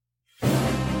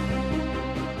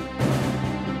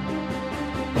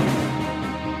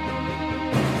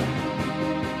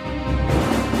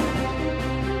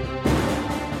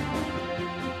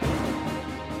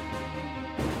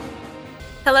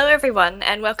Hello, everyone,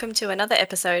 and welcome to another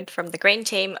episode from the Green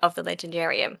Team of the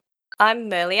Legendarium. I'm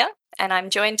Merlia, and I'm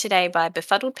joined today by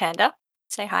Befuddled Panda,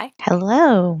 say hi,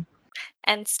 Hello.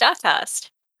 and Starcast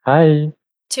Hi.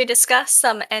 to discuss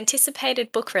some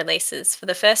anticipated book releases for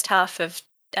the first half of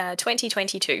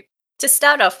 2022. To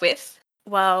start off with,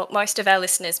 while most of our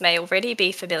listeners may already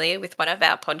be familiar with one of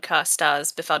our podcast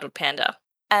stars, Befuddled Panda,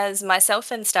 as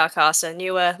myself and Starcast are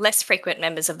newer, less frequent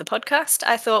members of the podcast,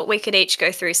 I thought we could each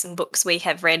go through some books we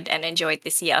have read and enjoyed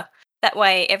this year. That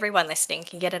way, everyone listening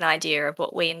can get an idea of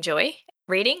what we enjoy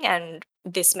reading, and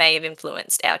this may have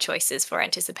influenced our choices for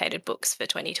anticipated books for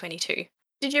 2022.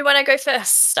 Did you want to go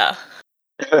first, Star?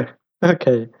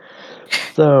 Okay.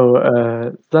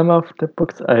 So, some of the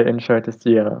books I enjoyed this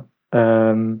year.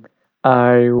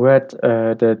 I read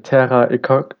the Terra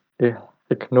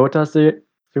Ignota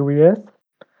series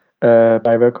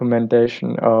by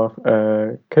recommendation of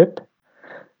Kip,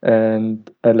 and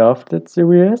I loved that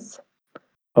series.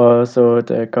 Also,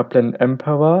 the Goblin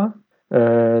Emperor.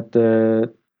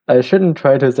 I shouldn't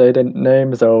try to say the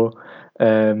name, so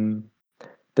the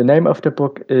name of the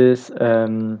book is A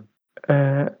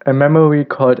Memory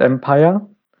Called Empire,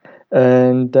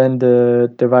 and then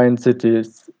the Divine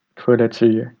Cities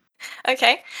trilogy.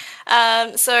 Okay.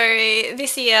 So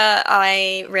this year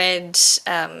I read,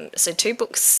 so two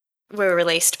books were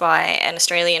released by an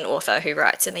Australian author who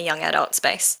writes in the young adult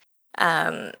space.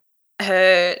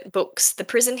 Her books, The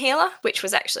Prison Healer, which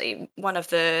was actually one of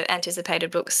the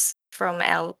anticipated books from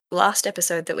our last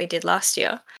episode that we did last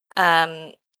year,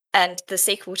 and the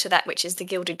sequel to that, which is The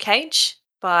Gilded Cage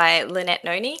by Lynette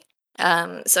Noni.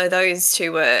 So those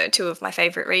two were two of my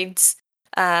favourite reads.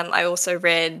 I also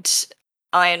read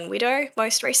Iron Widow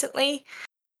most recently.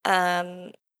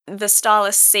 The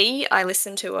Starless Sea I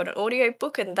listened to on an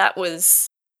audiobook, and that was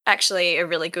actually a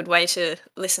really good way to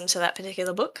listen to that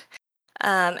particular book.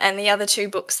 And the other two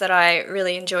books that I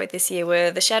really enjoyed this year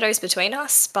were The Shadows Between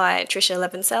Us by Tricia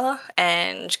Levenseller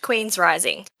and Queen's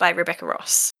Rising by Rebecca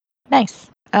Ross. Nice.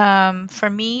 For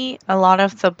me, a lot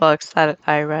of the books that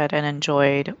I read and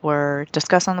enjoyed were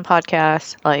discussed on the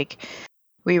podcast. Like,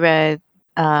 we read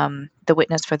The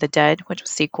Witness for the Dead, which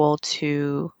was sequel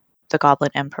to The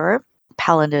Goblin Emperor.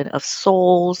 Paladin of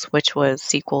Souls, which was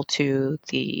sequel to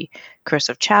The Curse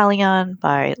of Chalion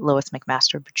by Lois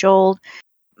McMaster Bujold.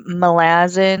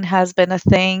 Malazan has been a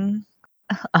thing.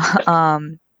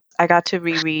 I got to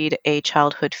reread a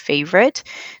childhood favorite,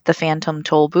 The Phantom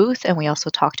Toll Booth, and we also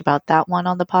talked about that one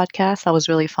on the podcast. That was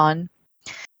really fun.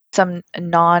 Some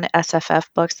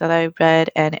non-SFF books that I read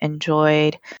and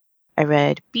enjoyed. I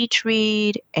read Beach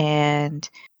Read and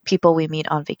People We Meet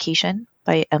on Vacation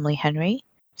by Emily Henry.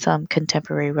 Some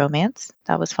contemporary romance.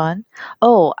 That was fun.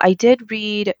 Oh, I did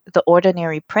read The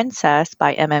Ordinary Princess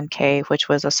by MMK, which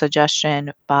was a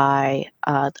suggestion by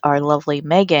our lovely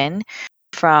Megan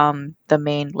from the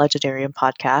main Legendarium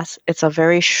podcast. It's a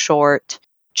very short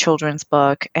children's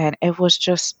book, and it was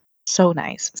just so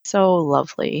nice, so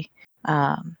lovely.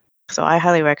 So I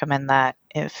highly recommend that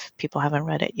if people haven't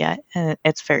read it yet, and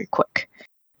it's very quick.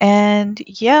 And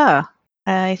yeah,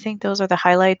 I think those are the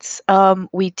highlights.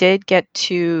 We did get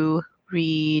to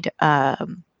read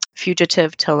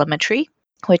Fugitive Telemetry,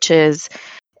 which is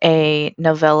a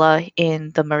novella in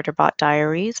the Murderbot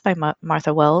Diaries by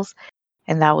Martha Wells,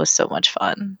 and that was so much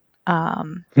fun.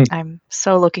 I'm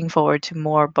so looking forward to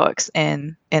more books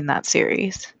in that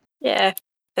series. Yeah,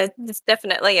 it's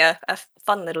definitely a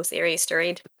fun little series to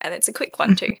read, and it's a quick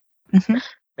one too. Mm-hmm.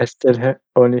 I still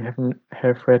only haven't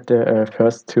have read the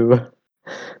first two.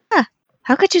 Yeah.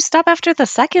 How could you stop after the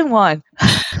second one?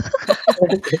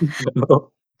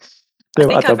 No. I There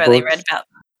were think other I've only books.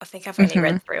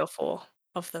 read 3 or 4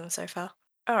 of them so far.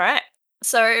 All right.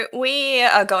 So we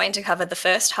are going to cover the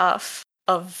first half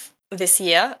of this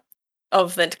year,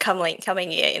 of the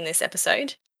coming year in this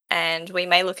episode, and we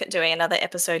may look at doing another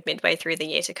episode midway through the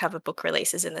year to cover book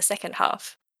releases in the second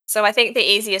half. So I think the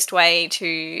easiest way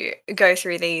to go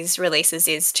through these releases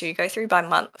is to go through by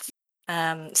month.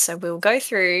 So we'll go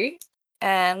through,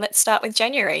 and let's start with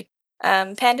January.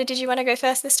 Panda, did you want to go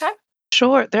first this time?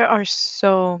 Sure, there are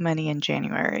so many in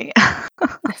January.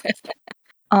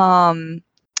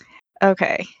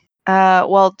 Okay.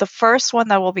 Well, the first one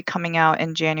that will be coming out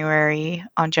in January,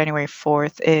 on January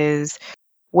 4th, is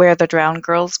Where the Drowned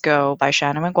Girls Go by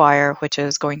Shannon Maguire, which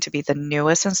is going to be the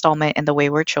newest installment in the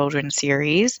Wayward Children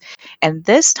series. And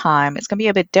this time, it's going to be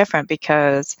a bit different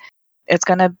because it's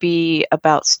going to be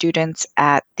about students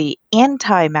at the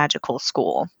anti-magical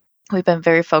school. We've been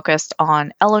very focused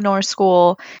on Eleanor's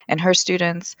school and her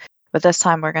students, but this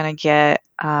time we're going to get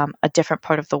a different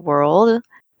part of the world.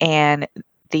 And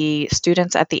the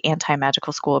students at the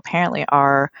anti-magical school apparently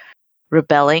are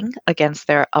rebelling against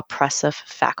their oppressive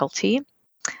faculty.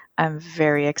 I'm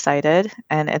very excited,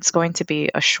 and it's going to be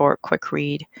a short, quick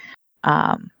read.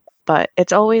 But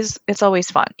it's always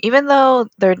fun, even though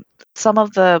some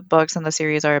of the books in the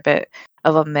series are a bit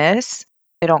of a miss.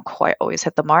 They don't quite always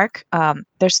hit the mark.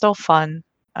 They're still fun,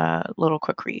 little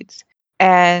quick reads,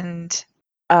 and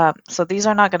so these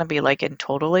are not going to be like in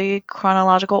totally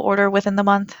chronological order within the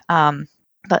month.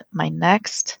 But my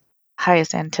next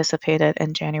highest anticipated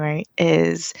in January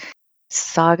is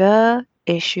Saga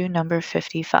issue number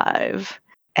 55,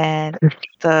 and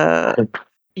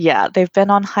they've been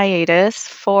on hiatus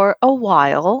for a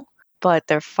while, but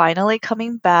they're finally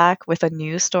coming back with a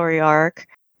new story arc.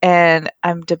 And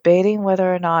I'm debating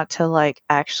whether or not to like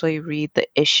actually read the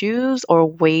issues or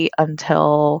wait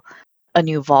until a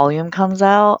new volume comes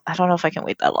out. I don't know if I can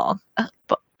wait that long,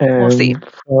 but we'll see.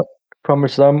 From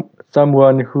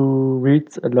someone who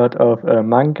reads a lot of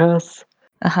mangas,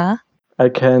 I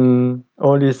can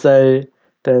only say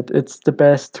that it's the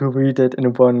best to read it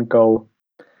in one go.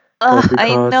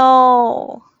 I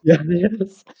know. Yeah,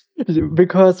 yes.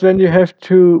 Because when you have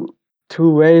to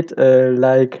wait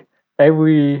like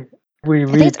every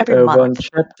week every one month.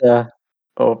 chapter,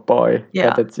 oh boy,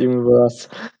 Yeah. that's even worse.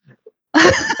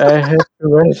 I have to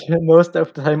wait most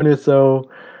of the time, so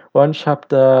one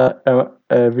chapter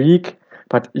a week,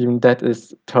 but even that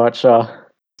is torture.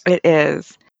 It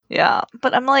is. Yeah.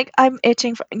 But I'm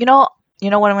itching for, you know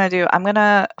what I'm going to do? I'm going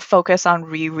to focus on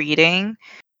rereading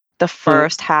the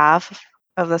first half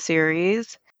of the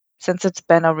series since it's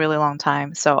been a really long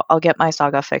time. So I'll get my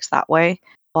saga fixed that way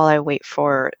while I wait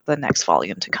for the next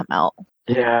volume to come out.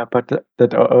 Yeah, but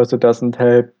that also doesn't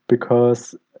help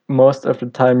because most of the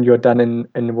time you're done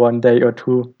in one day or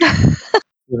two.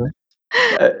 Yeah.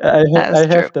 I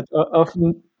have that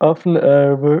often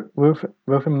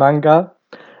with a manga.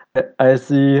 I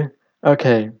see,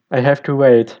 okay, I have to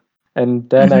wait, and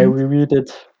then I reread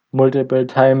it multiple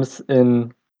times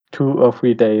in 2 or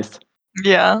 3 days.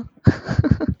 Yeah.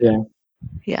 Yeah.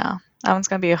 Yeah. That one's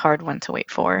going to be a hard one to wait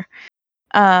for.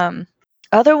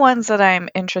 Other ones that I'm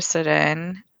interested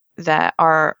in that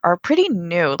are pretty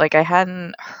new. Like I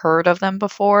hadn't heard of them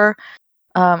before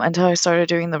until I started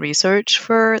doing the research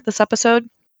for this episode.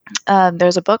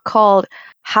 There's a book called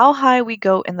How High We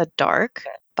Go in the Dark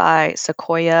by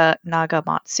Sequoia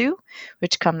Nagamatsu,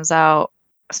 which comes out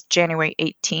January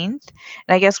 18th.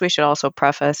 And I guess we should also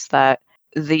preface that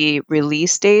the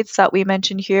release dates that we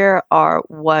mentioned here are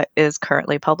what is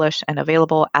currently published and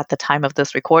available at the time of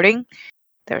this recording.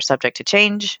 They're subject to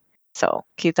change, so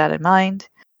keep that in mind.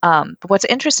 But what's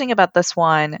interesting about this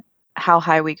one, How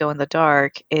High We Go in the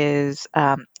Dark, is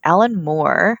Alan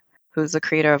Moore, who's the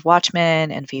creator of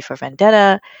Watchmen and V for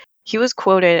Vendetta. He was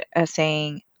quoted as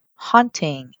saying,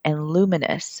 "Haunting and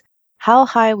luminous, How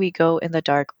High We Go in the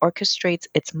Dark orchestrates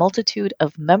its multitude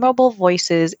of memorable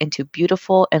voices into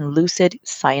beautiful and lucid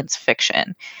science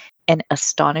fiction. An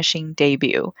astonishing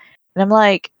debut." And I'm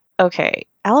like, okay,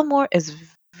 Alan Moore is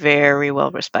very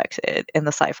well respected in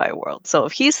the sci-fi world. So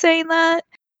if he's saying that,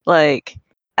 like,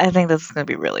 I think this is going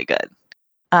to be really good.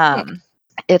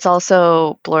 It's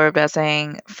also blurbed as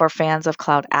saying, for fans of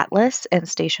Cloud Atlas and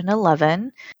Station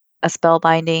 11, a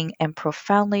spellbinding and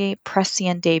profoundly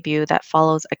prescient debut that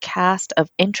follows a cast of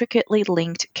intricately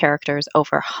linked characters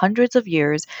over hundreds of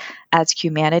years as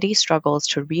humanity struggles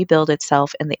to rebuild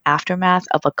itself in the aftermath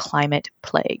of a climate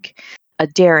plague. A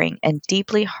daring and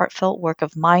deeply heartfelt work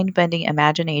of mind-bending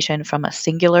imagination from a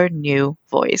singular new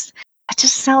voice. It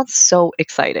just sounds so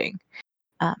exciting.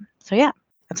 So yeah,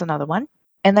 that's another one.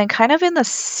 And then kind of in the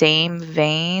same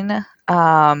vein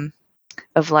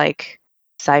of like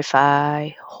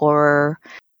sci-fi, horror,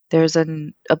 there's a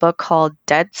book called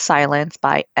Dead Silence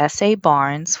by S.A.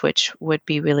 Barnes, which would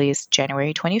be released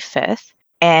January 25th.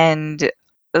 And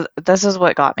this is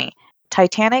what got me.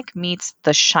 Titanic meets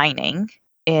The Shining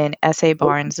in S.A.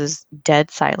 Barnes's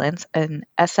Dead Silence, an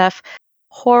SF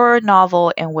horror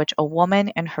novel in which a woman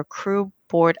and her crew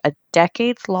board a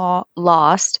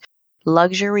decades-lost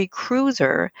luxury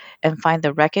cruiser and find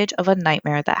the wreckage of a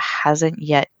nightmare that hasn't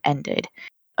yet ended.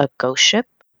 A ghost ship,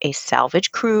 a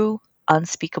salvage crew,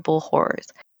 unspeakable horrors.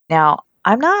 Now,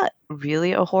 I'm not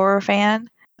really a horror fan,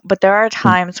 but there are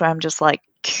times where I'm just like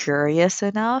curious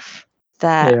enough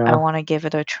that I want to give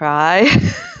it a try.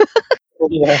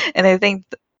 Yeah. And I think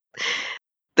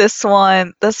this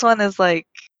one is like,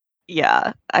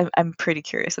 yeah, I'm pretty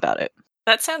curious about it.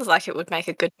 That sounds like it would make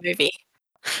a good movie.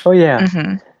 Oh yeah.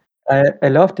 Mm-hmm. I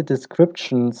love the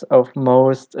descriptions of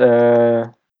most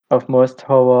horror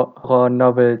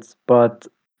novels, but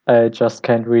I just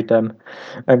can't read them.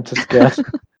 I'm too scared.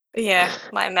 Yeah,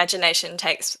 my imagination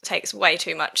takes way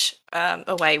too much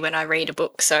away when I read a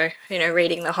book. So,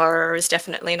 reading the horror is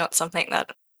definitely not something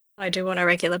that I do on a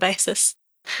regular basis.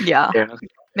 Yeah. Yeah.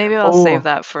 Maybe I'll Oh, save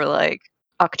that for like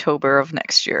October of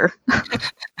next year.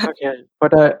 okay.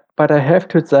 But I have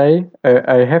to say,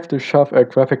 I have to shove a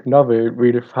graphic novel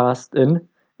really fast in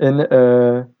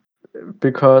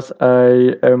because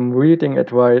I am reading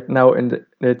it right now and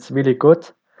it's really good.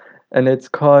 And it's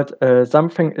called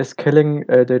Something is Killing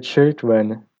the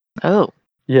Children. Oh.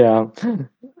 Yeah.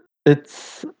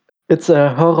 It's it's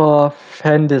a horror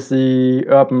fantasy,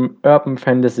 urban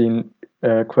fantasy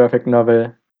graphic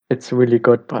novel. It's really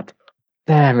good, but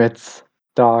damn, it's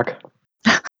dark.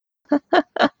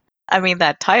 I mean,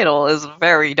 that title is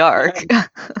very dark.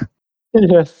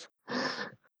 Yes.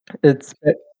 It's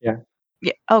yeah.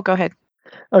 Yeah. Oh, go ahead.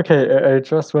 Okay, I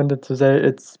just wanted to say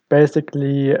it's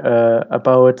basically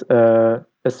about a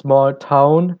small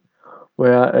town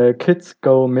where kids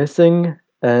go missing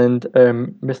and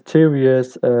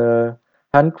mysterious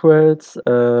hundreds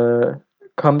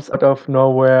comes out of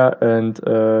nowhere and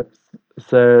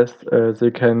says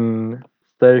they can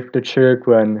save the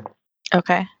children.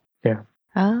 Okay. Yeah.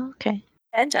 Oh, okay.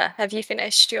 Anja, have you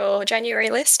finished your January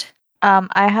list?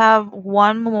 I have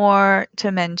one more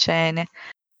to mention.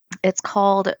 It's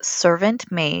called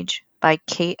Servant Mage by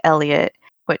Kate Elliott,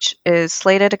 which is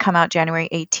slated to come out January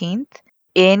 18th.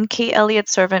 In Kate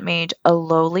Elliott's Servant Mage, a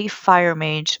lowly fire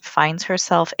mage finds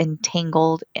herself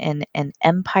entangled in an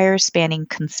empire spanning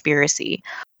conspiracy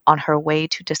on her way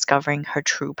to discovering her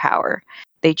true power.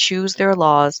 They choose their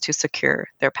laws to secure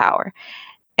their power.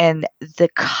 And the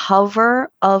cover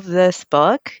of this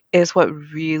book is what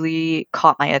really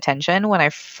caught my attention when I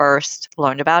first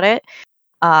learned about it.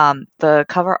 The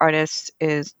cover artist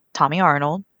is Tommy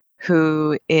Arnold,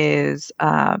 who is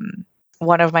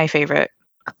one of my favorite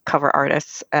cover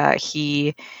artists.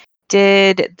 He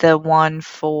did the one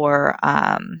for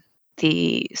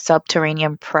the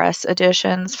Subterranean Press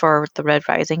editions for the Red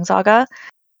Rising saga,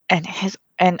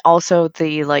 and also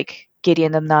the like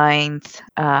Gideon the Ninth,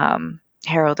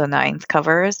 Harrow the Ninth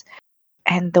covers.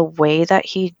 And the way that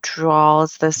he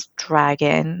draws this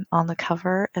dragon on the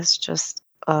cover is just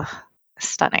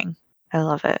stunning. I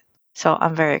love it. So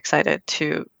I'm very excited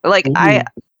to Ooh.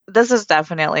 this is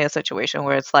definitely a situation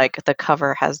where it's like the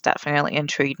cover has definitely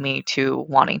intrigued me to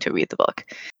wanting to read the book.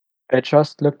 I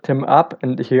just looked him up,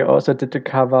 and he also did the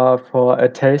cover for A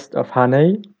Taste of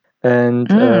Honey and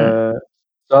Mm,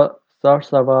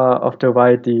 Sorcerer of the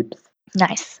Wild Deeps.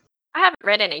 nice. I haven't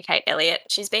read any Kate Elliott.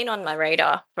 She's been on my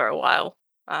radar for a while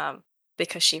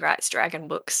because she writes dragon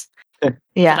books. But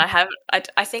Yeah, I haven't.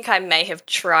 I think I may have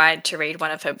tried to read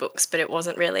one of her books, but it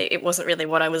wasn't really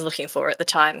what I was looking for at the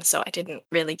time, so I didn't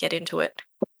really get into it.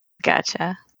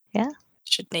 gotcha. Yeah.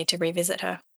 Should need to revisit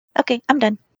her. Okay, I'm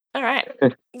done. All right,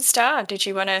 Star. Did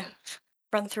you want to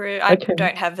run through? I Okay,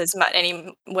 don't have as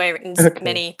okay.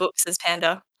 many books as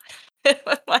Panda.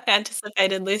 My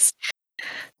anticipated list.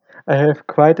 I have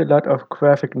quite a lot of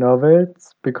graphic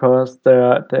novels because they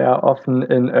are often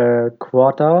in a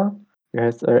quarter.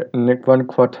 Yes, in one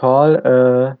quartal.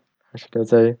 How should I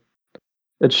say?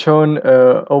 It's shown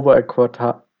over a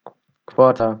quarter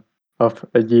of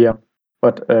a year.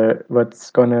 What's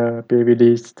gonna be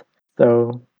released?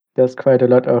 So there's quite a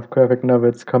lot of graphic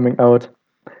novels coming out.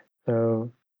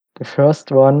 So the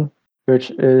first one,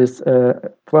 which is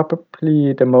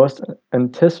probably the most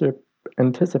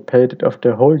anticipated of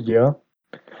the whole year,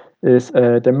 is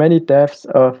The Many Deaths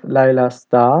of Laila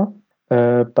Starr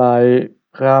by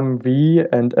Ram V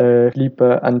and Felipe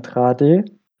Andrade.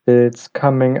 It's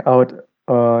coming out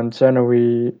on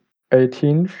January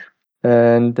 18th,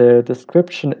 and the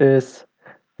description is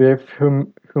with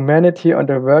humanity on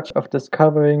the verge of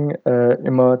discovering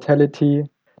immortality,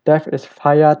 death is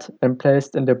fired and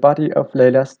placed in the body of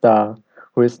Layla Starr,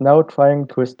 who is now trying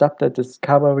to stop the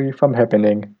discovery from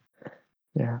happening.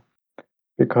 Yeah,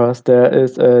 because there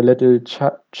is a little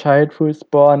child who is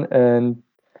born, and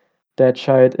that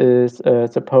child is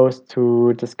supposed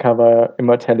to discover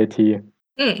immortality.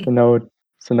 Hmm.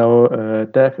 So now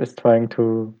Death is trying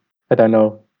to, I don't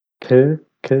know, kill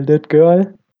that girl.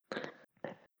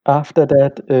 After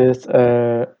that is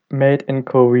Made in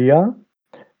Korea.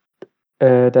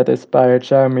 That is by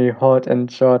Jeremy Holt and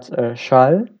George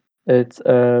Schall. It's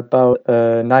about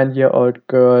a 9-year-old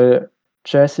girl,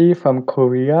 Jessie from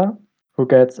Korea, who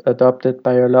gets adopted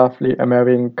by a lovely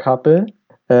American couple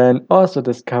and also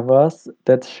discovers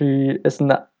that she is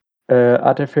an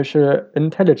artificial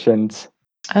intelligence.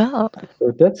 Oh.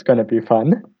 So that's gonna be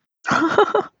fun.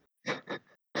 I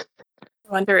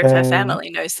wonder if her And family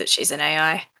knows that she's an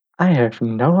AI. I have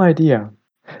no idea.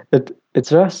 It it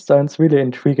just sounds really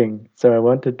intriguing, so I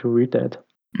wanted to read that.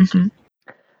 Hmm.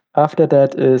 After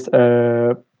that is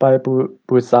by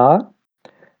Buzard.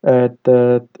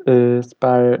 That is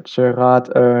by Gerard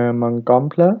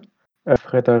Montgomery,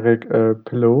 Frederic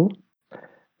Pilot.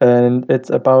 And it's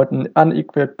about an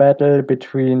unequal battle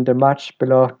between the much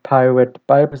beloved pirate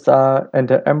Balbazar and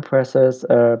the Empress's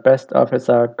best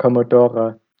officer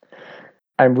Commodore.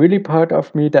 I'm really proud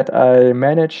of me that I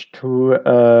managed to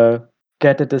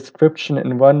get a description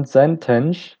in one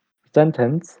sentence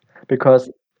because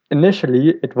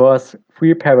initially it was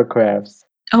 3 paragraphs.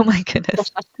 Oh my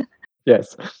goodness.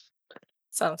 Yes.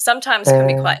 So sometimes can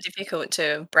be quite difficult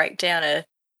to break down a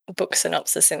book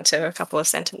synopsis into a couple of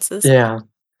sentences. Yeah.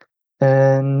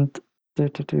 And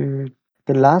the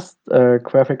last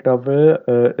graphic novel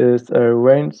is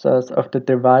Rangers of the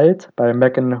Divide by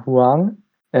Megan Huang.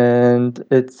 And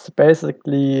it's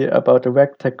basically about a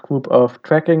ragtag group of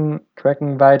trekking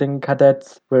riding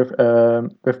cadets with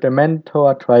their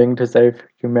mentor trying to save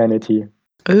humanity.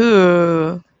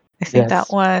 Ooh, I think that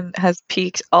Yes. one has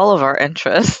piqued all of our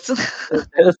interests.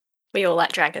 Yes. We all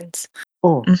like dragons.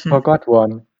 Oh, Mhm. forgot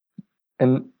one.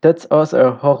 And that's also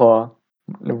a horror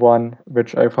one,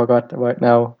 which I forgot right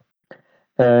now.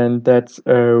 And that's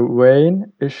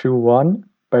Rain, Issue 1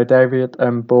 by David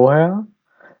M. Boher,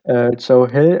 Joe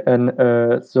Hill, and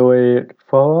Zoe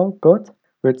Thorogood,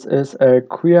 which is a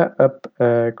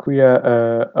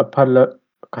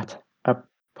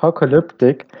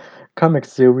apocalyptic comic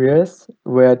series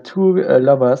where 2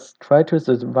 lovers try to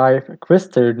survive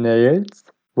crystal nails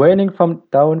raining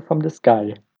down from the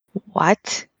sky.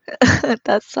 What?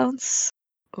 That sounds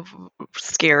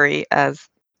scary as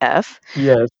F.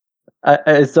 Yes,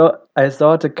 I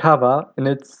saw the cover and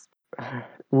it's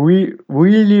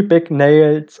really big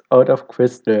nails out of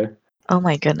crystal. Oh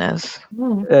my goodness.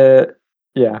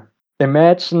 Yeah,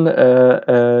 imagine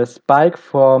a Spike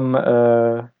from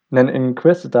an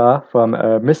Inquisitor from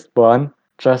Mistborn,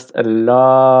 just a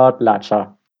lot larger.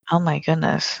 Oh my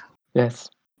goodness. Yes,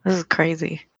 This is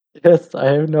crazy. yes, I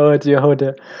have no idea how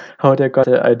they got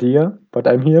the idea, but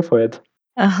I'm here for it.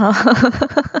 Uh-huh.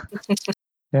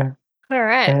 Yeah, All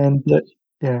right. and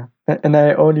yeah, and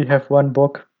I only have one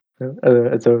book,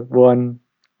 it's a one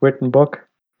written book,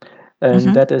 and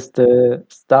Mhm. that is the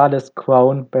Starless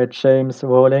Crown by James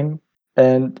Rowling.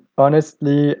 And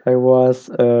honestly, I was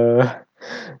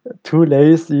too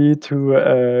lazy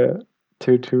to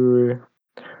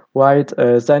write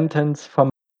a sentence for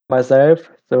myself,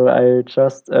 so I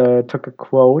just took a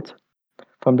quote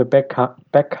from the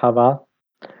back cover,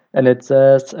 and it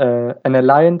says, "An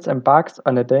alliance embarks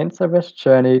on a dangerous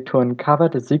journey to uncover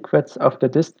the secrets of the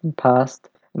distant past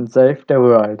and save the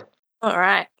world." All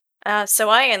right. So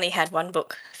I only had one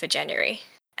book for January,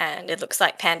 and it looks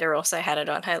like Panda also had it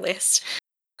on her list.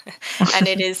 And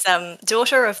it is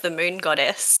Daughter of the Moon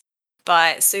Goddess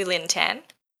by Su Lin Tan.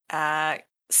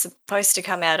 Supposed to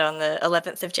come out on the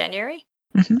 11th of January.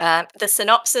 Mhm. The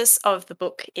synopsis of the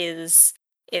book is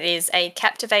it is a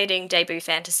captivating debut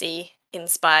fantasy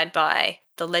inspired by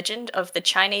the legend of the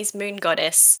Chinese moon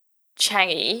goddess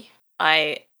Chang'e.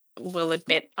 I will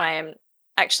admit I am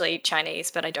actually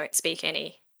Chinese, but I don't speak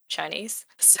any Chinese,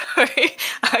 so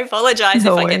I apologize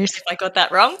No if worries. I got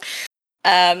that wrong.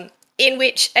 In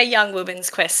which a young woman's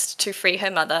quest to free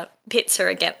her mother pits her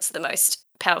against the most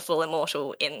powerful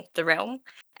immortal in the realm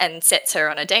and sets her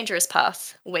on a dangerous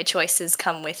path where choices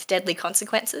come with deadly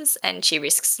consequences and she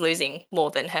risks losing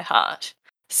more than her heart.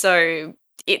 So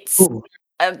it's Ooh.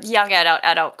 a young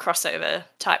adult crossover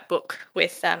type book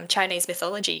with Chinese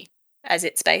mythology as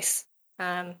its base.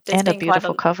 There's And a been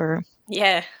beautiful cover.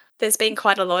 there's been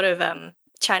quite a lot of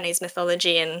Chinese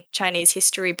mythology and Chinese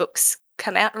history books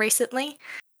come out recently,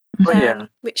 Oh, yeah.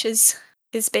 which has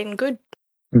been good.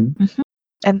 Mm. Mhm.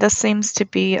 And this seems to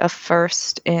be a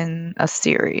first in a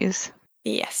series.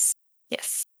 Yes,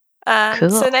 yes.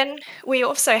 Cool. So then we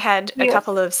also had a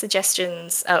couple of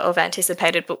suggestions of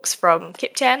anticipated books from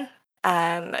Kiptan,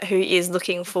 who is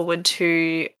looking forward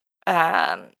to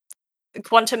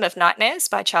Quantum of Nightmares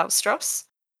by Charles Stross,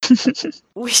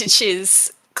 which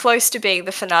is close to being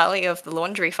the finale of the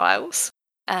Laundry Files.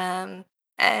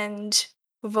 And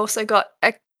we've also got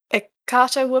a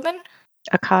Carter Woman.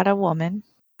 Akata Woman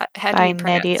How do by you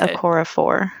Nnedi pronounce it?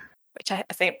 Okorafor. Which I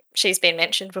think she's been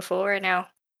mentioned before in our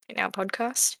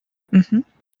podcast. Mhm.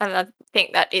 And I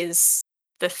think that is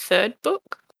the third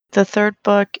book. The third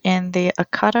book in the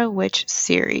Akata Witch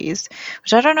series,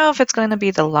 which I don't know if it's going to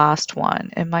be the last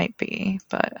one. It might be,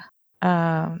 but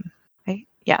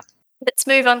yeah. Let's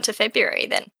move on to February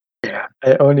then. Yeah,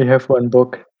 I only have one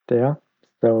book there,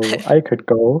 so I could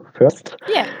go first.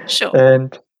 Yeah, sure.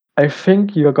 And I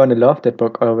think you're gonna love that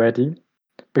book already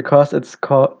because it's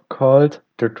called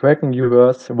The Dragon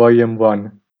Universe Volume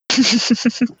 1.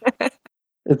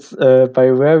 It's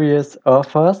by various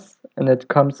authors and it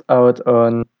comes out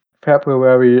on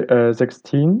February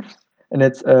 16th. And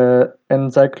it's an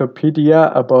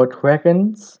encyclopedia about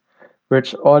dragons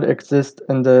which all exist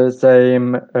in the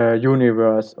same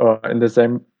universe or in the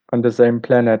same on the same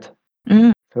planet.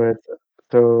 Mm.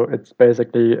 So it's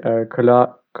basically a collaborative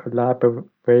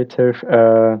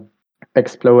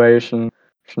exploration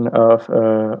of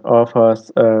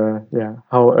authors,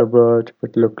 how a world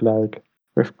would look like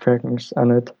with dragons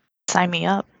on it. Sign me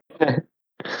up.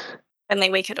 Only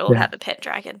we could all Yeah. have a pet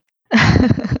dragon.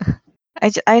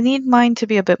 I need mine to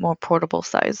be a bit more portable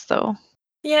size, though.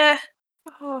 Yeah.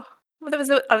 Oh. Well,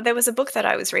 there was a book that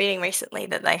I was reading recently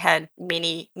that they had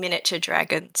miniature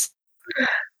dragons.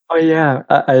 Oh yeah,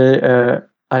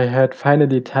 I had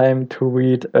finally time to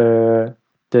read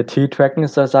the Tea Dragon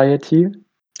Society.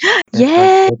 It was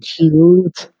Yeah, so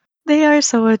cute. they are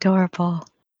so adorable.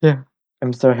 Yeah,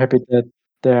 I'm so happy that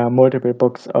there are multiple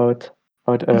books out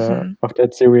Mhm. of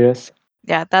that series.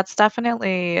 Yeah, that's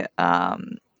definitely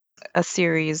a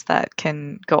series that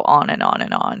can go on and on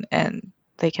and on, and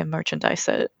they can merchandise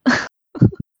it.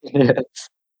 Yes.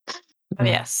 Oh,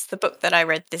 yes, the book that I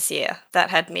read this year that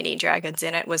had mini dragons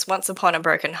in it was Once Upon a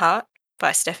Broken Heart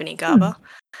by Stephanie Garber.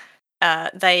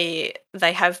 They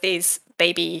have these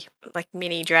baby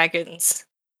mini dragons,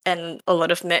 and a lot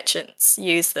of merchants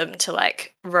use them to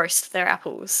roast their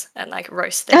apples and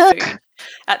roast their food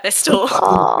at their stalls.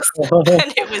 Oh,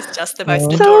 And it was just the most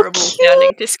Oh. so adorable cute.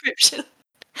 sounding description.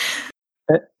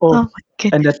 Oh Oh, my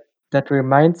and goodness. that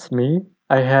reminds me,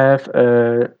 I have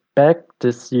back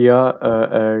this year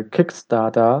a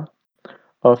Kickstarter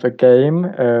of a game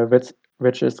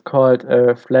which is called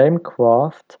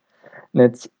Flamecraft,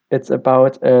 and it's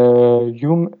about a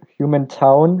human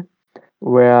town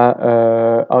where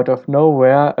out of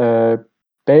nowhere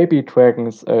baby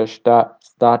dragons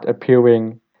start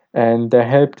appearing, and they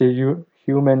help the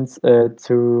humans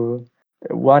to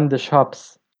run the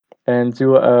shops. And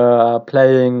you are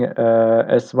playing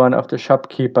as one of the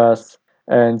shopkeepers,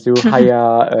 and you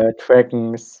hire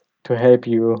dragons to help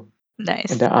you. And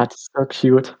Nice. the art is so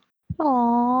cute.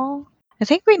 Aww. I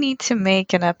think we need to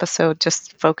make an episode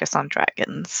just focus on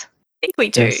dragons. I think we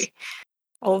do. Yes.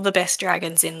 All the best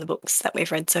dragons in the books that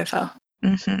we've read so far.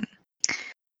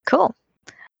 Cool.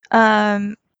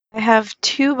 I have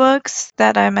 2 books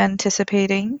that I'm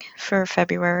anticipating for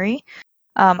February.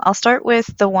 I'll start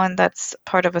with the one that's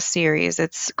part of a series.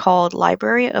 It's called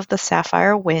Library of the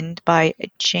Sapphire Wind by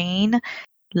Jane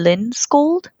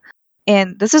Lindskold.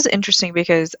 And this is interesting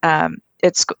because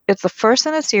it's the first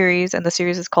in a series, and the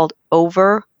series is called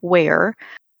Overwhere.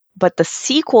 But the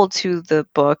sequel to the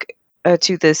book,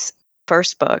 to this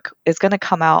first book, is going to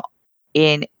come out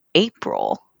in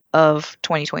April of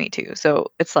 2022.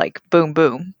 So it's like boom,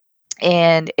 boom.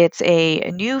 And it's a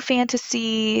new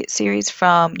fantasy series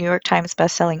from New York Times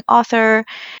bestselling author.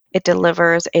 It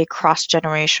delivers a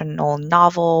cross-generational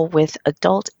novel with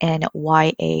adult and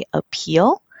YA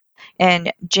appeal.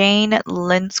 And Jane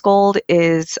Lindskold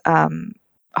is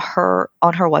her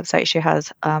on her website. She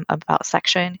has about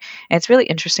section, and it's really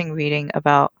interesting reading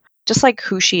about just like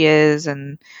who she is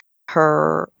and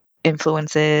her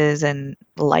influences and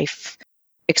life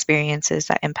experiences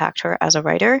that impact her as a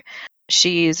writer.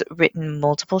 She's written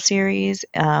multiple series,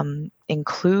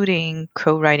 including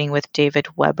co-writing with David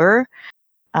Weber.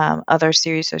 Other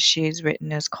series that she's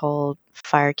written is called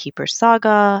Firekeeper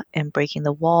Saga and Breaking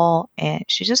the Wall, and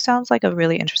she just sounds like a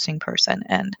really interesting person,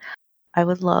 and I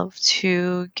would love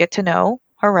to get to know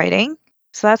her writing.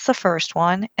 So that's the first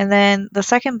one. And then the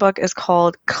second book is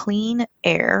called Clean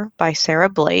Air by Sarah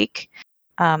Blake.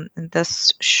 And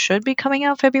this should be coming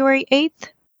out February 8th.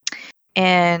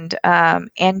 And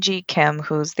Angie Kim,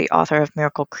 who's the author of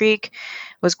Miracle Creek,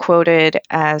 was quoted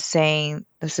as saying,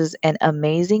 "This is an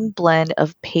amazing blend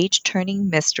of page-turning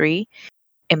mystery,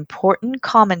 important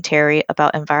commentary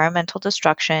about environmental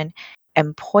destruction,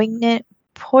 and poignant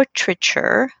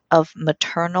portraiture of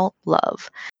maternal love.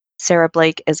 Sarah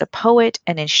Blake is a poet,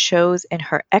 and it shows in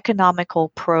her economical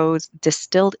prose,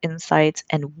 distilled insights,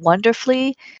 and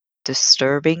wonderfully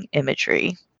disturbing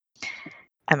imagery."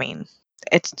 I mean,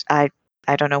 it's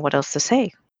I don't know what else to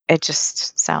say. It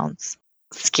just sounds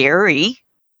scary,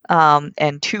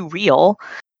 and too real,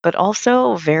 but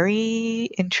also very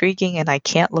intriguing, and I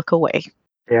can't look away.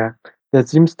 Yeah, there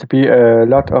seems to be a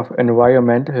lot of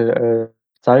environmental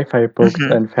sci-fi books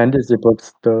Mhm. and fantasy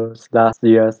books those last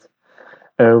years.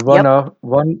 Yep.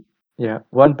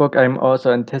 One book I'm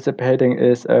also anticipating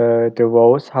is The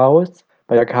Rose House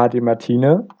by Akadi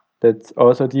Martine. that's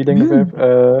also dealing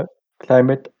with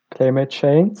climate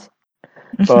change,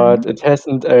 but it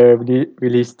hasn't a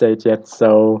release date yet.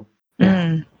 So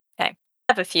Mm. Okay, I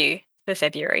have a few for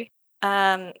February.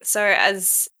 So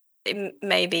as it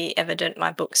may be evident,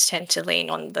 my books tend to lean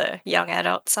on the young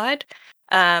adult side.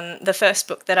 The first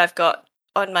book that I've got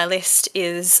on my list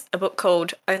is a book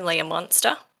called Only a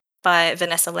Monster by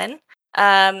Vanessa Len.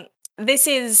 This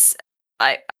is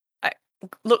I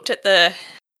looked at the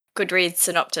Goodreads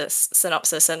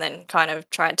synopsis and then kind of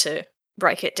tried to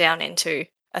break it down into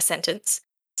a sentence.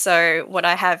 So what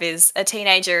I have is a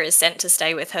teenager is sent to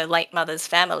stay with her late mother's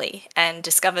family and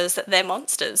discovers that they're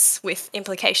monsters, with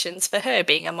implications for her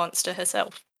being a monster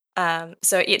herself.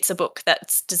 So it's a book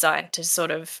that's designed to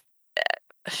sort of,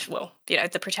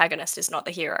 the protagonist is not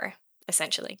the hero,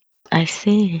 essentially. I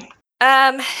see.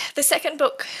 The second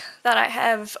book that I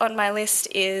have on my list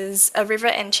is A River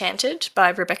Enchanted by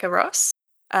Rebecca Ross.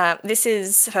 This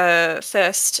is her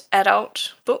first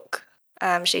adult book.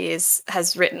 She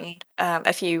has written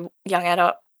a few young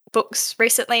adult books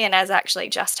recently and has actually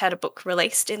just had a book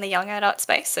released in the young adult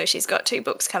space. So she's got 2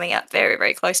 books coming out very,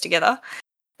 very close together.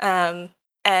 And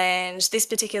this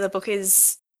particular book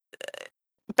is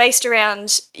based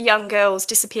around young girls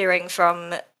disappearing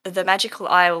from the magical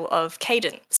Isle of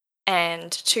Cadence,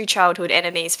 and 2 childhood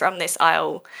enemies from this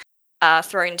isle are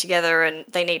thrown together, and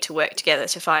they need to work together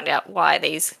to find out why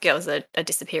these girls are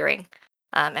disappearing,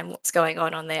 and what's going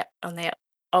on their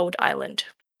old island.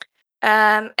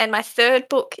 And my third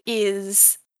book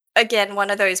is again one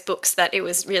of those books that it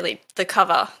was really the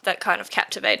cover that kind of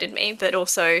captivated me, but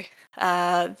also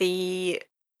has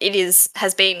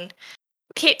been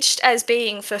pitched as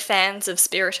being for fans of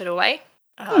Spirited Away.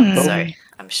 So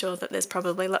I'm sure that there's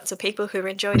probably lots of people who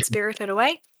enjoyed Spirited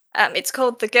Away. It's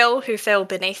called The Girl Who Fell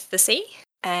Beneath the Sea,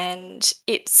 and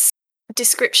its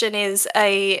description is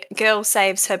a girl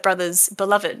saves her brother's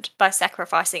beloved by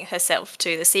sacrificing herself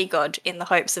to the sea god in the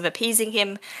hopes of appeasing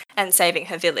him and saving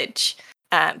her village.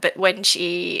 But when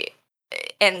she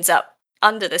ends up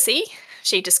under the sea,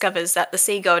 she discovers that the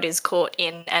sea god is caught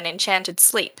in an enchanted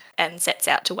sleep and sets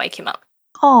out to wake him up.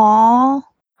 Aww.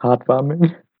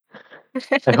 heartwarming.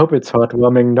 I hope it's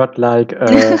heartwarming, not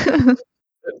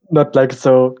like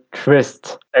so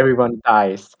twist. Everyone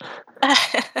dies.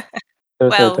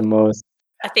 Those are the Well, most.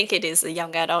 I think it is a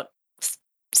young adult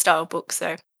style book,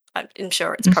 so I'm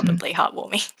sure it's probably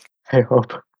heartwarming. I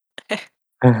hope.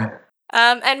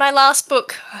 And my last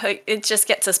book, it just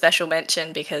gets a special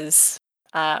mention because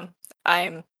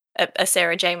I'm a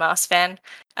Sarah J. Maas fan.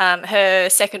 Her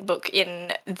second book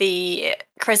in the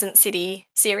Crescent City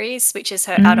series, which is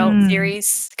her adult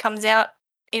series, comes out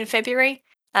in February.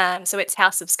 So it's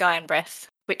House of Sky and Breath,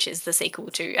 which is the sequel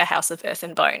to A House of Earth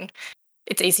and Bone.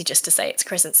 It's easy just to say it's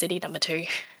Crescent City number 2.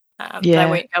 But I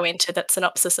won't go into that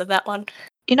synopsis of that one.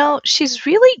 You know, she's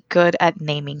really good at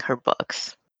naming her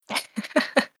books.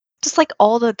 Just like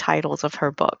all the titles of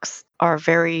her books are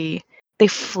they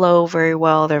flow very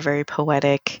well. They're very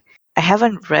poetic. I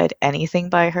haven't read anything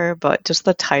by her, but just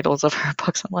the titles of her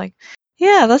books, I'm like,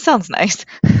 yeah, that sounds nice.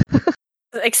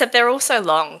 Except they're all so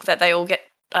long that they all get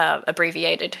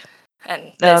abbreviated. And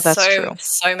No, there's that's true.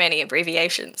 so many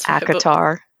abbreviations. For her book.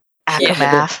 ACOTAR,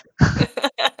 ACOMAF.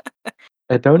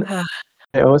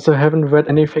 I also haven't read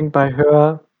anything by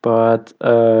her, but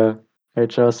I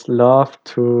just love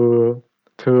to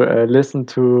listen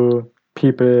to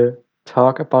people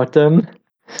talk about them.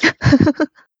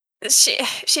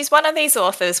 She's one of these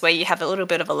authors where you have a little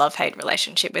bit of a love-hate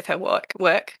relationship with her work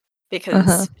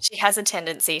because she has a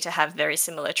tendency to have very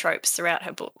similar tropes throughout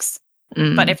her books,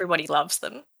 but everybody loves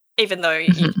them, even though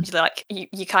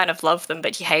you kind of love them,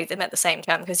 but you hate them at the same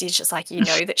time because you're just like, you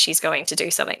know that she's going to do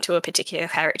something to a particular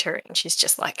character, and she's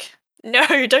just like,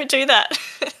 no, don't do that.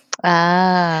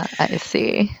 I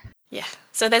see. Yeah.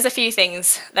 So there's a few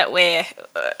things that we're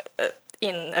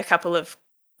in a couple of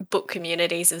book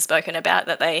communities have spoken about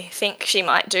that they think she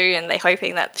might do, and they're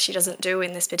hoping that she doesn't do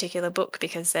in this particular book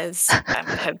because there's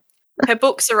her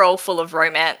books are all full of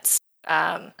romance,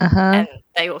 and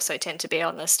they also tend to be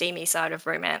on the steamy side of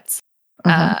romance.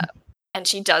 And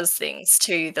she does things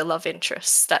to the love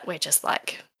interests that we're just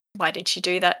like, why did she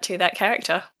do that to that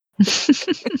character?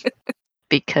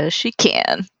 Because she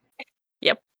can.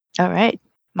 Yep. All right.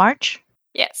 March?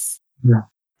 Yes. Yeah.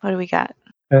 What do we got?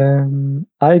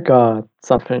 I got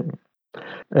something,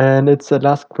 and it's the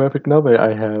last graphic novel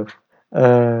I have.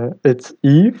 It's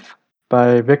Eve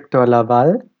by Victor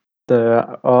Laval,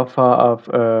 the author of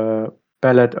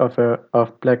Ballad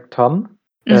of Black Tom,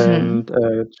 and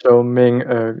Jo Ming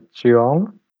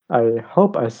Jeong. I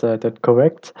hope I said that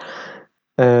correct.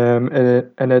 And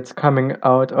it's coming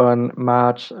out on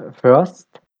March 1st.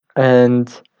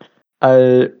 and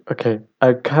I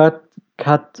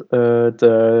cut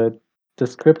the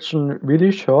description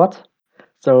really short,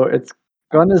 so it's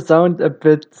gonna sound a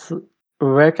bit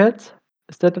ragged.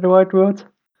 Is that the right word?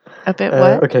 A bit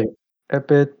what? Okay, a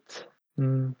bit.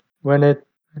 When it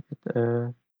uh,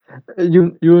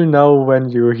 you'll know when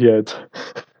you hear it.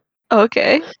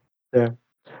 Okay. Yeah.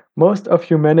 Most of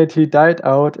humanity died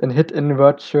out and hid in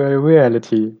virtual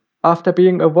reality. After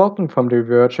being awoken from the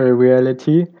virtual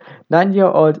reality,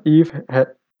 9-year-old Eve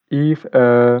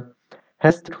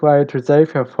has to try to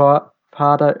save her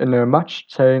father in a much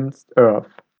changed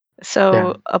Earth.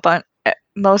 So Yeah.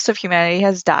 most of humanity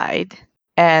has died,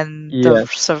 and the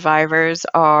Yes. survivors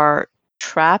are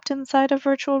trapped inside a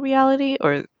virtual reality,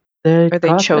 or They they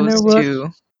got in chose a word to.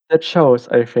 that chose,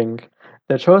 I think.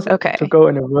 They chose to Okay, go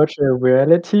in a virtual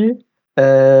reality,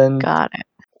 and got it.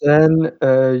 then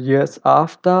years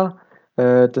after,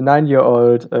 the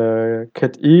 9-year-old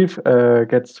kid Eve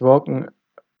gets woken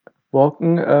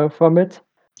from it,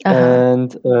 Uh-huh.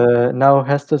 and now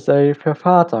has to save her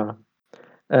father.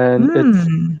 And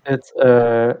Hmm. it's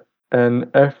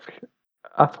an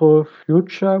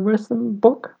Afrofuturism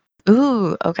book.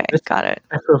 Ooh, okay, It's got it.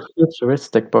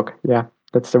 Afrofuturistic book. Yeah,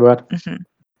 that's the word. Hmm.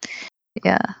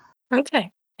 Yeah.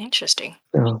 Okay, interesting.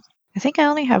 Yeah. I think I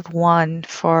only have one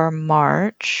for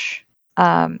March.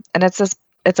 And it's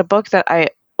a book that I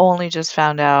only just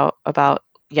found out about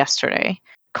yesterday,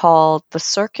 called The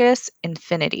Circus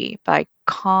Infinity by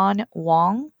Con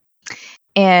Wong.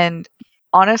 And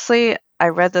honestly, I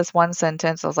read this one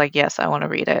sentence. I was like, yes, I want to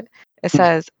read it. It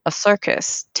says, a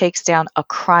circus takes down a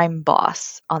crime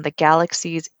boss on the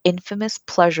galaxy's infamous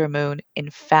pleasure moon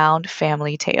in Found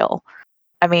Family Tale.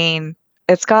 I mean,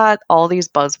 it's got all these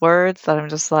buzzwords that I'm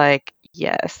just like,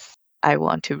 yes, I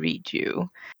want to read you.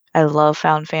 I love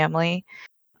Found Family.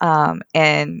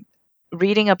 And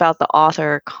reading about the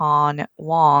author Con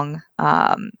Wong,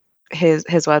 his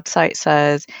website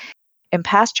says, in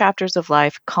past chapters of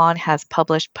life, Con has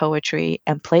published poetry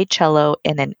and played cello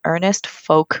in an earnest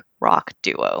folk rock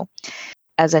duo.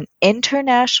 As an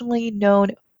internationally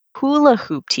known hula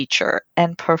hoop teacher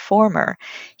and performer,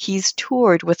 he's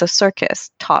toured with a circus,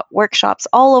 taught workshops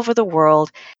all over the world,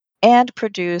 and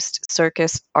produced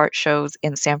circus art shows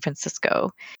in San Francisco.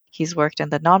 He's worked in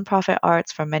the nonprofit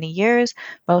arts for many years,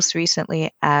 most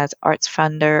recently as arts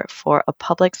funder for a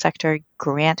public sector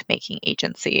grant making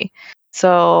agency.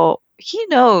 So he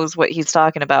knows what he's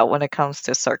talking about when it comes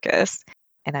to circus,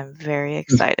 and I'm very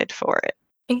excited for it.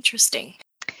 Interesting.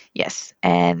 Yes,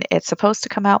 and it's supposed to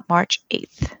come out March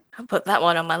 8th. I'll put that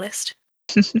one on my list.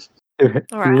 Do All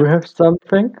you right. have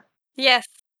something? Yes,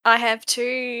 I have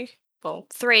three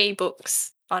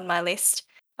books on my list.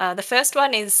 The first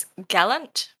one is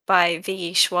Gallant by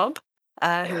V. Schwab,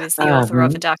 who is the author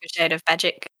of A Darker Shade of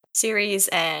Magic series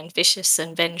and Vicious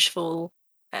and Vengeful,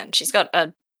 and she's got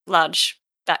a large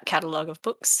back catalogue of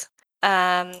books.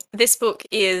 This book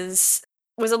was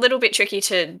a little bit tricky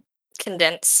to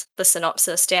condense the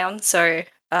synopsis down, so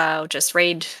I'll just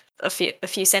read a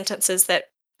few sentences that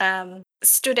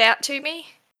stood out to me.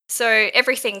 So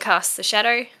everything casts a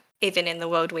shadow, even in the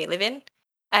world we live in.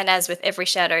 And as with every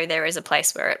shadow, there is a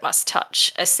place where it must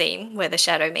touch, a seam where the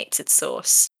shadow meets its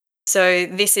source. So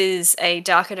this is a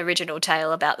dark and original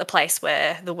tale about the place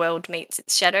where the world meets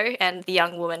its shadow and the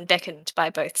young woman beckoned by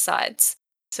both sides.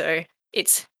 So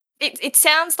it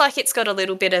sounds like it's got a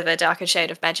little bit of a darker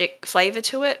shade of magic flavour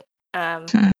to it.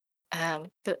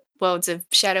 The worlds of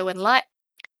shadow and light.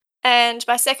 And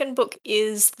my second book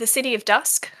is The City of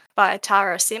Dusk by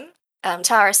Tara Sim.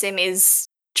 Tara Sim is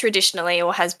traditionally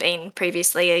or has been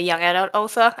previously a young adult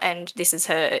author, and this is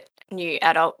her new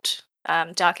adult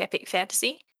dark epic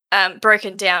fantasy,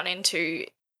 broken down into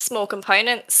small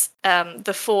components.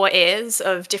 The four heirs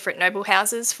of different noble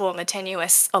houses form a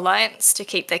tenuous alliance to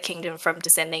keep their kingdom from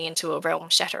descending into a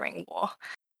realm-shattering war.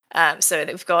 So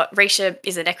we've got Risha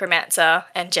is a necromancer,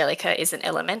 Angelica is an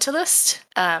elementalist,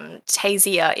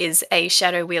 Tasia is a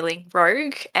shadow-wielding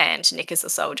rogue, and Nick is a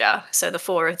soldier. So the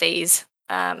four of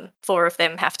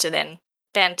them have to then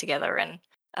band together and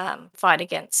fight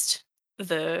against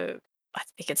I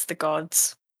think it's the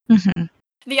gods. Mm-hmm.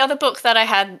 The other book that I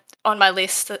had on my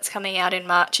list that's coming out in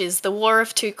March is The War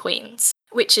of Two Queens,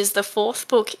 which is the fourth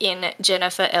book in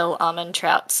Jennifer L.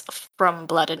 Armentrout's From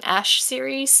Blood and Ash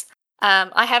series.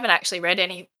 I haven't actually read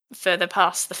any further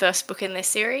past the first book in this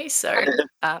series, so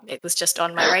it was just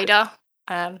on my radar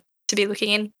to be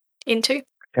looking into.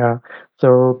 Yeah.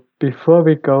 So before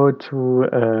we go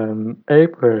to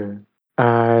April,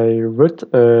 I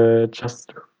would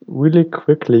just really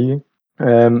quickly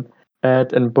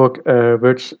add a book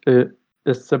which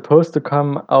is supposed to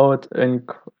come out in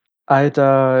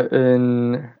either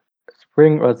in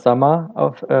spring or summer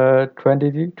of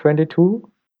 2022,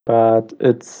 but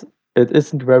it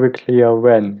isn't very clear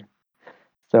when.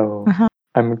 So Uh-huh.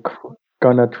 I'm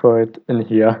gonna throw it in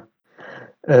here.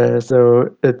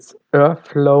 So it's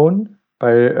Earthloan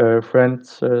by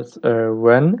Francis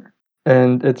Wen,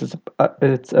 and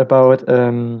it's about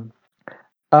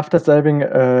after saving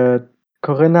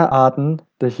Corinna Arden,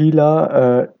 the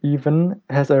healer, even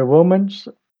has a romance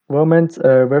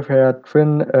with her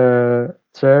twin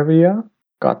Saria.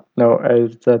 God, no, I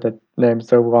said that name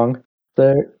so wrong.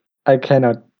 So I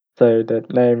cannot say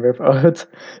that name without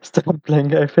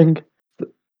stumbling, I think.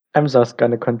 I'm just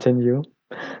gonna continue.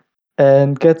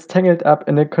 And gets tangled up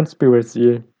in a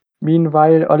conspiracy.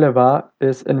 Meanwhile, Oliver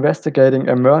is investigating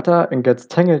a murder and gets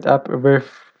tangled up with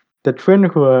the twin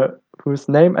whose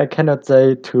name I cannot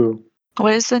say too.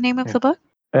 What is the name of Yeah. the book?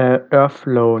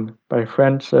 Earthloan by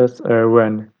Frances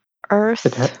Wen.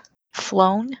 Earth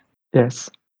Flown? Yes.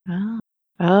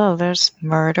 Oh, there's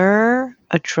murder,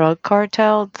 a drug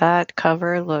cartel. That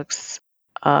cover looks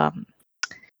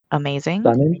amazing.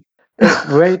 Stunning.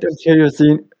 Wait until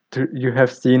you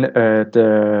have seen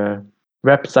the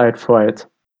website for it.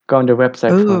 Go on the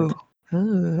website for it.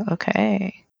 Ooh,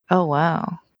 okay. Oh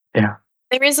wow. Yeah.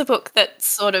 There is a book that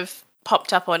sort of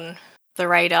popped up on the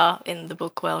radar in the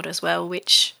book world as well,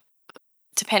 which,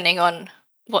 depending on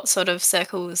what sort of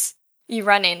circles you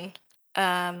run in,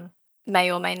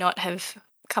 may or may not have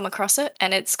come across it.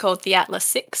 And it's called The Atlas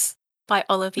Six by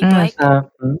Oliver Blake.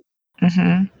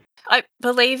 Mm-hmm. I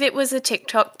believe it was a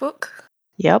TikTok book.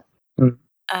 Yep.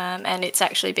 And it's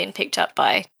actually been picked up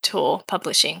by Tor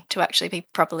Publishing to actually be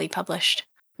properly published.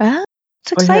 Ah,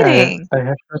 it's exciting. I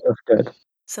have heard of that.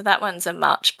 So that one's a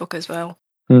March book as well.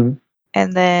 And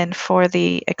then for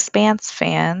the Expanse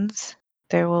fans,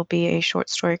 there will be a short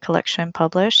story collection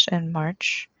published in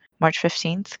March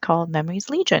 15th called Memories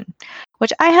Legion,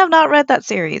 which I have not read that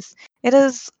series. It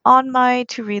is on my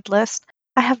to-read list.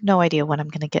 I have no idea when I'm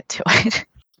going to get to it.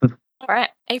 All right,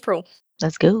 April.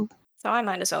 Let's go. So I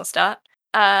might as well start.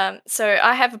 So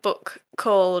I have a book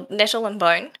called Nettle and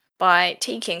Bone by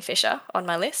T. Kingfisher on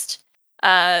my list.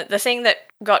 The thing that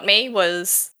got me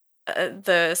was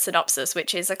the synopsis,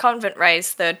 which is a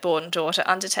convent-raised third-born daughter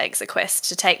undertakes a quest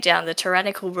to take down the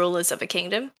tyrannical rulers of a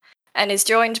kingdom and is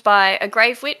joined by a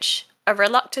grave witch, a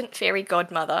reluctant fairy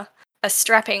godmother, a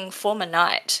strapping former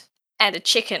knight, and a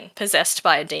chicken possessed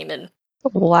by a demon.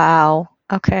 Wow.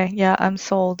 Okay, yeah, I'm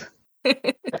sold.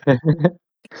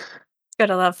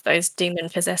 Gotta love those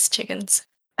demon-possessed chickens.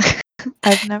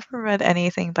 I've never read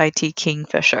anything by T.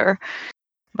 Kingfisher,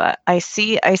 but I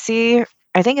think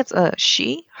it's a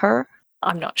she, her.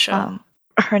 I'm not sure.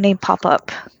 Her name pop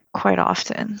up quite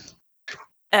often.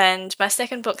 And my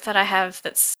second book that I have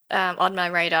that's on my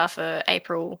radar for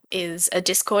April is A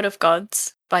Discord of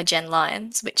Gods by Jen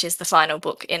Lyons, which is the final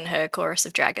book in her Chorus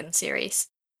of Dragons series,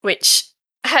 which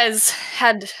has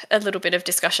had a little bit of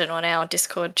discussion on our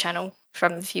Discord channel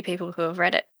from a few people who have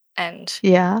read it, and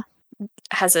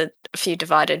has a few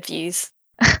divided views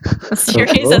the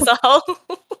series as a whole.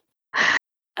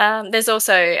 There's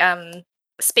also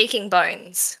Speaking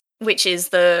Bones, which is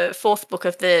the fourth book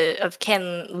of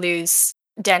Ken Liu's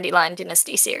Dandelion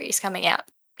Dynasty series coming out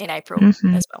in April as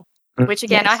well. Which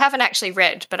again, I haven't actually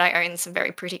read, but I own some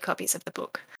very pretty copies of the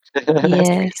book.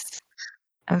 Yes.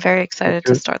 I'm very excited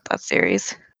to start that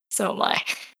series. So am I.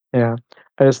 Yeah.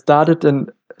 I started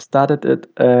it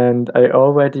and I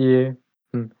already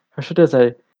how should I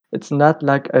say? It's not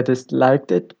like I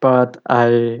disliked it, but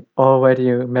I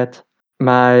already met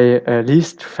my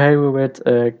least favorite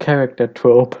character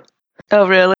trope. Oh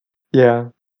really? Yeah.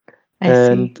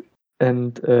 I see.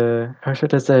 And how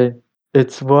should I say?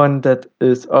 It's one that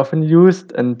is often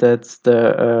used, and that's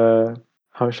the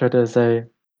how should I say?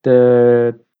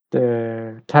 The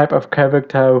type of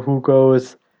character who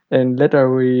goes in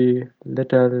literally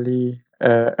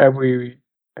every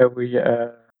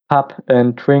pub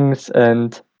and drinks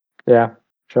and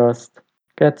just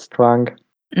gets drunk.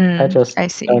 I just I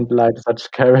see. don't like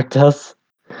such characters.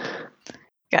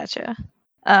 Gotcha.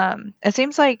 It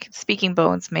seems like Speaking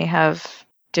Bones may have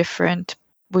different.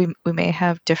 We may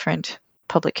have different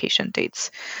publication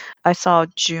dates. I saw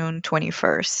June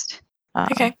 21st.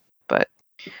 Okay. But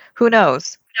who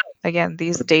knows? Again,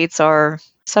 these dates are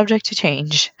subject to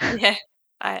change. Yeah.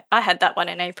 I had that one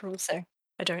in April, so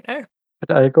I don't know.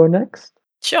 Should I go next?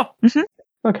 Sure.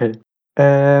 Okay.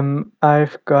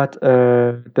 I've got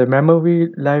The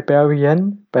Memory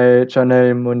Librarian by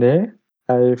Janelle Monáe.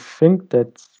 I think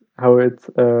that's how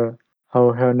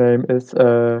her name is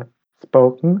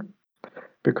spoken,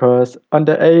 because on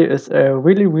the A is a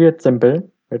really weird symbol,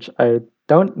 which I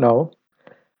don't know.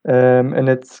 and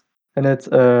it's an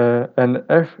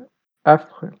Af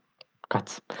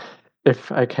God,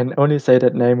 if I can only say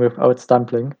that name without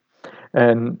stumbling,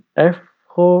 an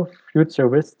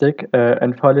Afro-futuristic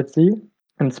anthology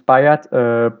inspired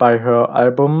by her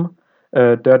album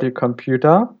Dirty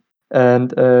Computer,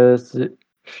 and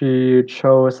she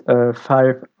chose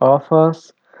 5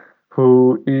 authors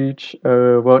who each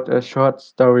wrote a short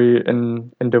story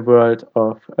in the world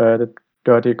of the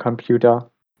Dirty Computer.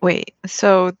 Wait,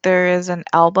 so there is an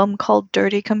album called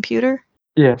Dirty Computer?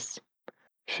 Yes,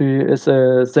 she is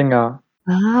a singer.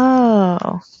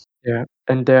 Oh. Yeah,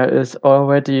 and there is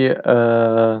already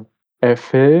a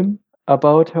film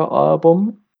about her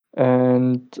album,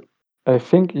 and I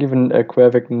think even a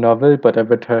graphic novel, but I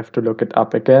would have to look it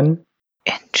up again.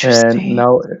 And Interesting.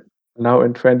 now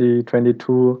in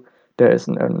 2022, there is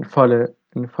an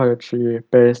anthology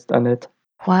based on it.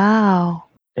 Wow.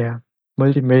 Yeah,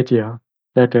 multimedia,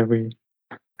 literally.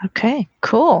 Okay,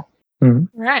 cool. Mhm.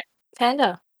 Right.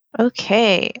 Panda.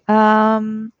 Okay.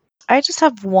 I just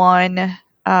have one.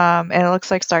 And it looks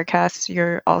like Starcast,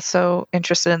 you're also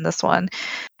interested in this one.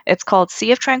 It's called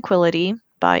Sea of Tranquility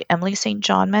by Emily St.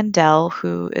 John Mandel,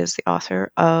 who is the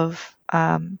author of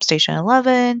Station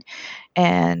 11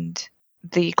 and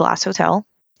The Glass Hotel.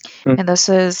 Mm. And this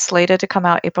is slated to come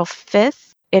out April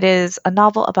 5th. It is a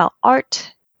novel about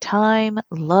art, time,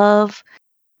 love,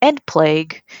 and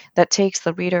plague that takes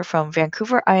the reader from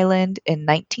Vancouver Island in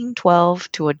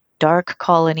 1912 to a dark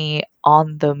colony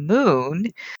on the moon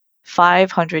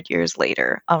 500 years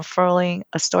later, unfurling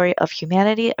a story of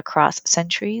humanity across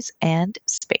centuries and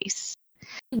space.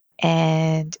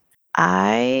 And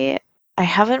I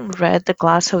haven't read The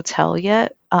Glass Hotel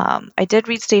yet. I did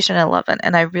read Station 11,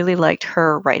 and I really liked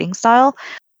her writing style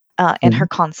and her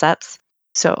concepts.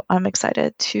 So I'm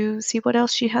excited to see what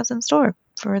else she has in store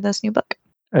for this new book.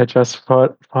 I just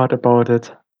thought about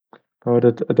it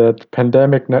that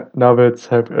pandemic novels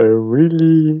have a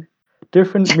really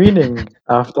different meaning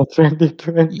after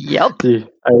 2020. Yep.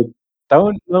 I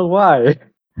don't know why.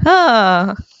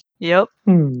 Huh. Yep.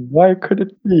 Why could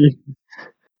it be?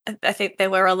 I think there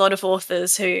were a lot of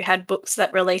authors who had books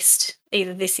that released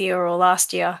either this year or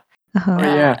last year. Uh-huh. Oh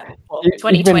yeah, Well, even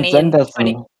 2020 and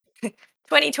Sanderson.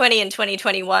 2020 and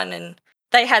 2021, and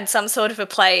they had some sort of a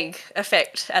plague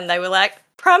effect, and they were like,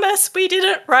 "Promise, we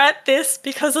didn't write this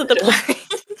because of the plague."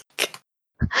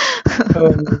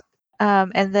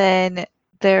 And then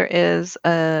there is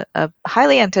a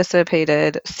highly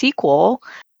anticipated sequel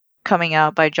coming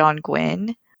out by John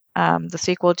Gwynne. The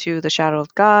sequel to The Shadow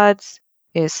of Gods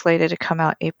is slated to come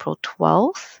out April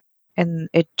 12th, and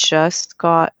it just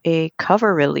got a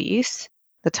cover release.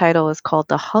 The title is called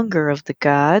The Hunger of the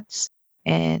Gods,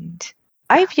 and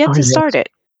I've yet to start it.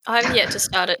 I've yet to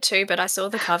start it too, but I saw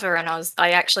the cover and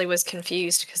I actually was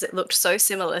confused because it looked so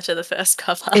similar to the first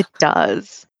cover. It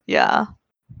does, yeah.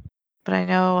 But I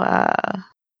know, I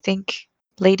think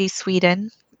Lady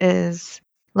Sweden is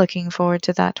looking forward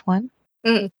to that one.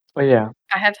 Oh yeah.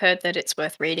 I have heard that it's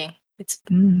worth reading. It's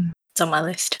on my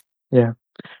list. Yeah.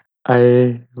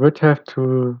 I would have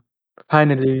to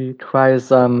finally try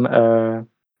some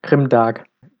grimdark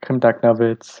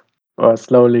novels, or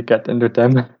slowly get into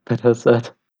them, better said.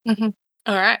 All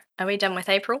right, are we done with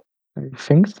April? I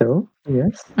think so,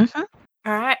 yes. Mm-hmm.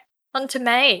 All right, on to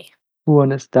May. Who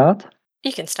wanna start?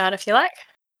 You can start if you like.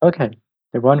 Okay,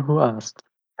 the one who asked.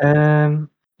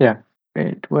 Yeah.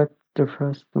 Wait, what's the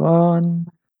first one?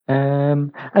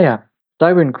 Yeah,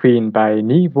 Siren Queen by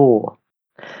Ni Vo.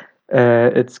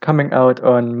 It's coming out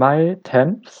on May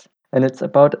 10th, and it's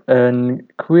about a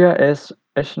queer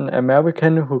Asian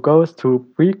American who goes to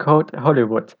pre-code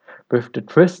Hollywood, with the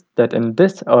twist that in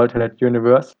this alternate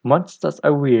universe, monsters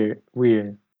are real.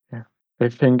 Yeah. I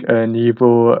think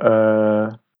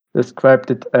Nevo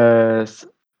described it as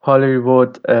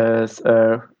Hollywood as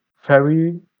a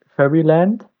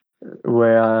fairyland,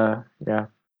 where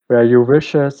your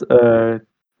wishes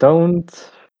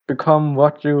don't become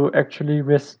what you actually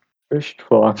wished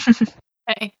for.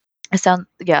 Okay.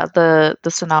 The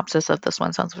synopsis of this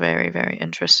one sounds very, very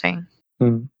interesting.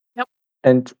 Yep.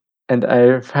 And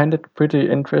I find it pretty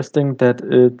interesting that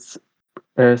it's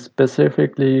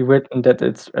specifically written that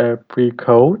it's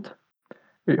pre-code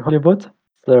Hollywood.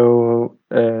 So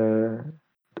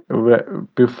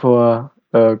before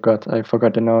God, I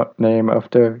forgot the name of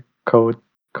the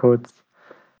codes.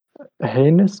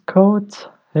 Haynes code,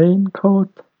 Hayne code.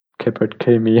 Kipper,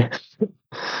 kill me.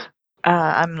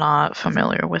 I'm not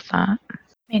familiar with that.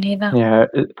 Me neither. Yeah,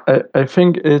 I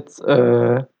think it's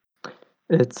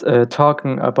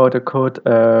talking about a code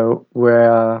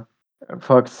where,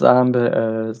 for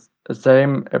example,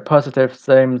 a positive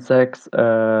same-sex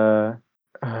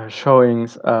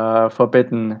showings are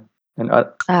forbidden and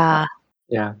Ah,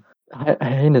 yeah,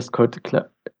 heinous code.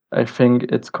 I think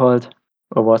it's called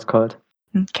or was called.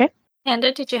 okay.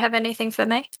 Amanda, did you have anything for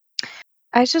me?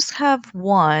 I just have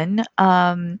one.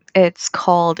 It's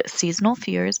called Seasonal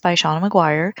Fears by Shauna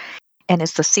Maguire, and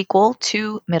it's the sequel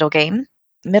to Middle Game.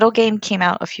 Middle Game came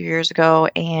out a few years ago,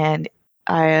 and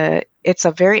it's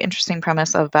a very interesting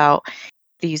premise about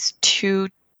these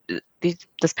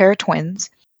this pair of twins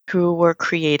who were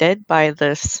created by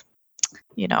this,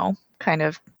 kind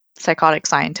of psychotic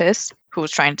scientist who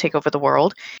was trying to take over the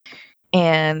world.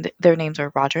 And their names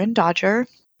are Roger and Dodger.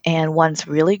 And one's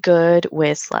really good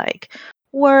with like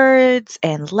words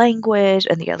and language,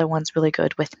 and the other one's really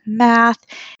good with math.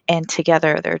 And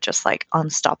together they're just like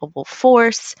unstoppable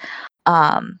force.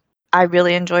 I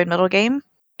really enjoyed Middle Game,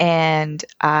 and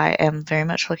I am very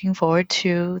much looking forward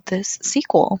to this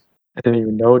sequel. I didn't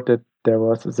even know that there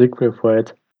was a sequel for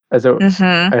it. Also,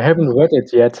 Mm-hmm. I haven't read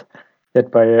it yet,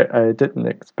 but I didn't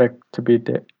expect to be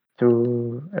there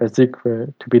to a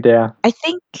sequel to be there. I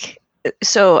think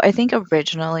so. I think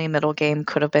originally Middle Game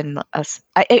could have been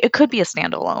it could be a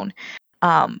standalone,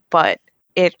 but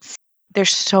there's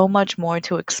so much more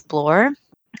to explore.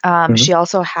 Mhm. She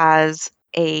also has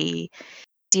a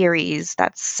series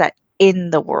that's set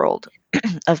in the world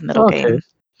of Middle Okay, Game.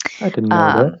 I didn't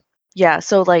know that. Yeah,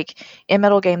 so like in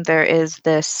Middle Game there is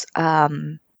this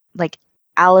like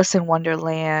Alice in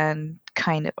Wonderland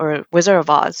kind of, or Wizard of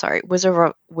Oz, sorry,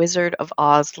 Wizard of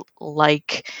Oz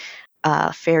like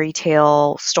fairy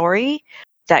tale story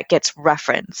that gets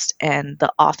referenced, and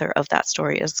the author of that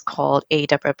story is called A.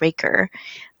 Deborah Baker.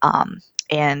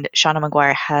 And Shauna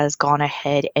Maguire has gone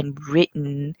ahead and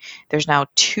written. There's now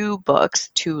two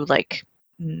like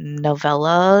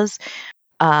novellas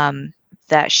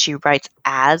that she writes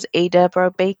as A.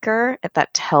 Deborah Baker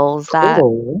that tells that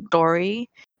Oh, story.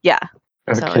 Yeah,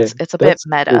 so okay, it's a bit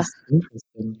that meta. is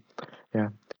interesting. Yeah,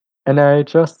 and I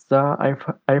just saw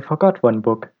I forgot one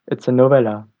book. It's a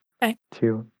novella Okay.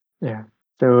 too. Yeah,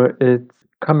 so it's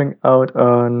coming out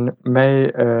on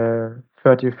May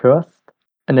 31st,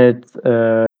 and it's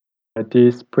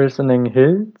These Prisoning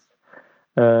Hills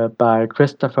by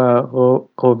Christopher Rowe,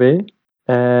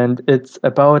 and it's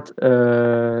about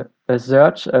a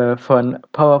search for a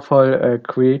powerful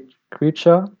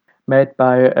creature made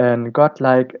by a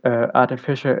godlike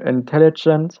artificial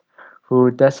intelligence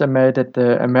who decimated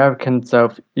the American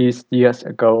Southeast years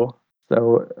ago.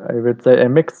 So I would say a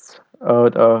mix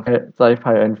out of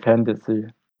sci-fi and fantasy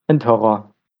and horror,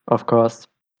 of course.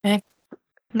 Okay. I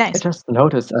Nice. just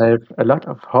noticed I have a lot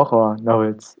of horror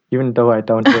novels, even though I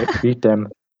don't read them.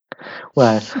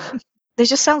 Well, They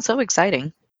just sound so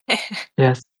exciting.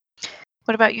 yes.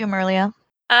 What about you, Merlia?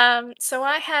 So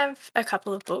I have a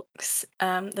couple of books.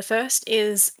 The first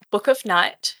is Book of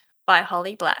Night by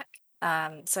Holly Black.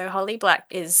 So Holly Black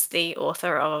is the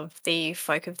author of the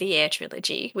Folk of the Air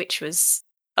trilogy, which was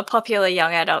a popular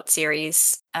young adult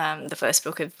series, the first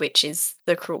book of which is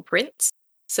The Cruel Prince.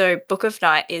 So Book of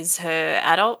Night is her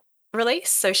adult release,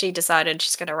 so she decided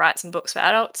she's going to write some books for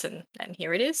adults, and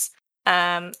here it is.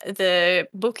 The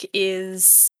book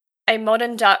is a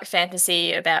modern dark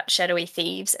fantasy about shadowy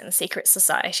thieves and secret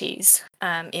societies,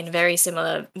 in a very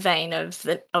similar vein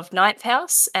of Ninth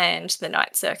House and the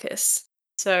Night Circus.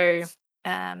 So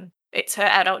it's her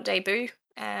adult debut.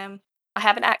 I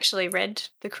haven't actually read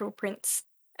The Cruel Prince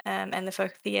and the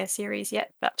Folk of the Air series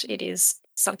yet, but it is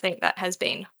something that has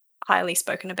been highly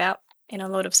spoken about in a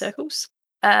lot of circles.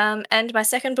 And my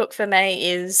second book for May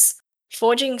is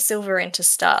Forging Silver into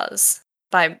Stars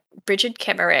by Bridget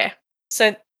Kemmerer.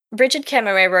 So Bridget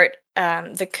Kemmerer wrote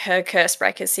the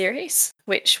Cursebreaker series,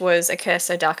 which was A Curse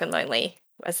So Dark and Lonely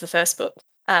as the first book.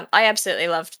 I absolutely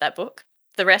loved that book.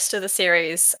 The rest of the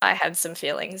series I had some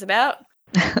feelings about,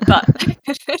 but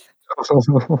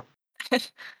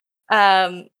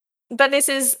but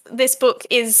this book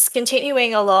is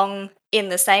continuing along in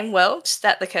the same world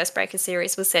that the Cursebreaker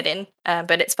series was set in,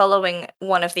 but it's following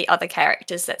one of the other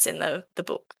characters that's in the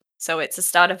book. So it's the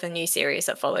start of a new series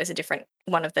that follows a different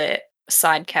one of the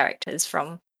side characters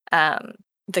from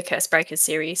the Cursebreaker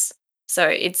series. So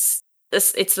it's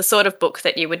the sort of book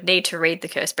that you would need to read the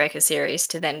Cursebreaker series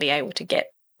to then be able to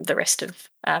get the rest of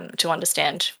to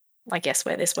understand, I guess,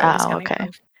 where this world is coming okay.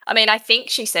 from. I mean, I think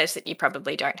she says that you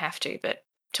probably don't have to, but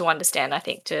to understand, I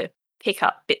think to pick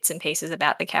up bits and pieces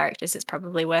about the characters, it's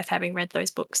probably worth having read those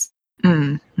books.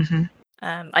 Mm-hmm.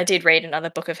 I did read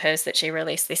another book of hers that she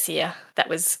released this year that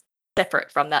was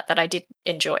separate from that I did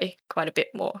enjoy quite a bit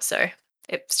more. So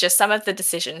it's just some of the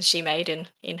decisions she made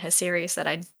in her series that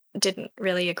I didn't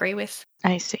really agree with.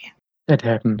 I see. It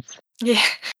happens. Yeah.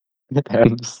 It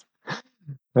happens.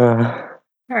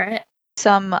 All right.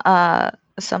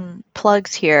 Some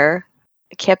plugs here.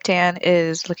 Kiptan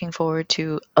is looking forward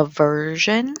to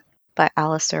Aversion by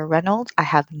Alistair Reynolds. I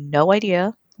have no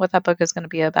idea what that book is going to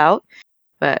be about,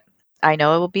 but I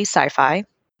know it will be sci-fi.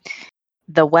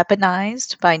 The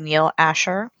Weaponized by Neil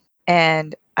Asher.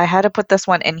 And I had to put this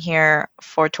one in here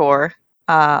for Tor,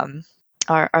 our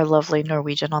lovely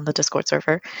Norwegian on the Discord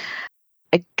server.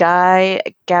 A guy,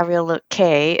 Gabriel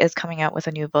K, is coming out with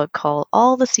a new book called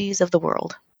All the Seas of the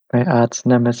World. My arch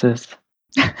nemesis.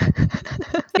 I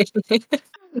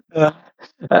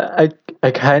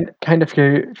kind of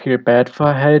feel bad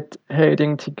for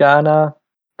hating Tigana,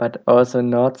 but also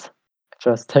not.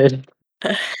 Just hate.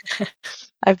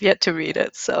 I've yet to read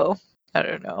it, so I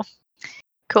don't know.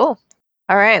 Cool.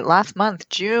 All right, last month,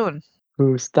 June.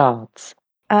 Who starts?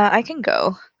 I can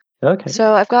go. Okay.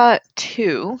 So I've got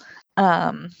two.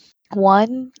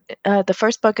 One, the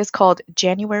first book is called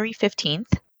January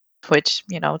 15th, which,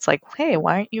 it's like, hey,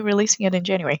 why aren't you releasing it in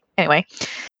January? Anyway,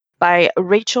 by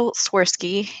Rachel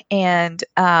Swirsky. And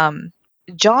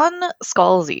John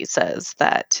Scalzi says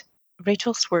that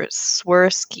Rachel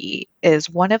Swirsky is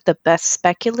one of the best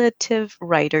speculative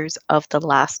writers of the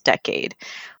last decade.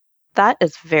 That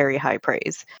is very high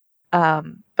praise.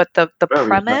 But the Very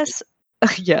premise,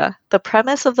 yeah, the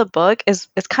premise of the book is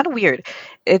kind of weird.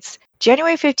 It's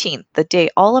January 15th, the day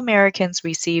all Americans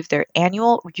receive their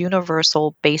annual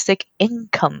universal basic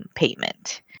income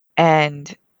payment.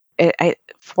 And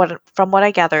from what I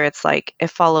gather, it's like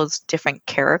it follows different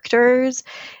characters,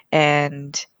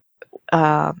 and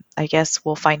I guess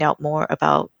we'll find out more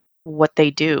about what they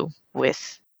do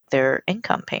with their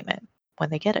income payment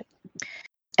when they get it.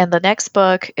 And the next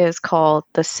book is called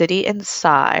The City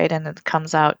Inside, and it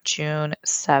comes out June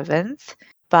 7th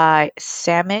by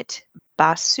Samit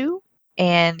Basu.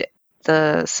 And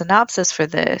the synopsis for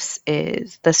this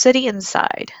is The City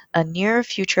Inside, a near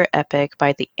future epic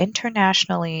by the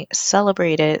internationally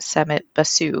celebrated Samit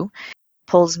Basu,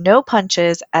 pulls no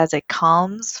punches as it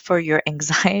calms for your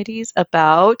anxieties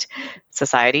about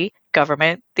society,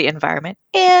 government, the environment,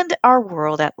 and our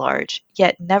world at large,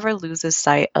 yet never loses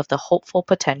sight of the hopeful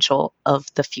potential of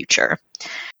the future.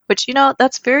 Which,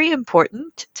 that's very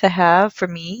important to have for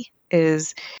me,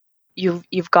 is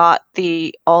you've got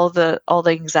all the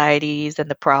anxieties and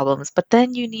the problems, but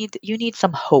then you need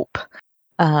some hope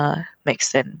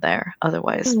mixed in there.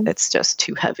 Otherwise, it's just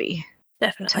too heavy.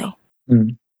 Definitely. So,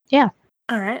 yeah.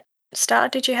 All right. Star,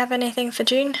 did you have anything for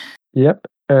June? Yep.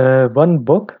 One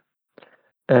book,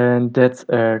 and that's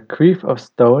Grief of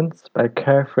Stones by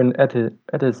Catherine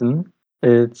Edison.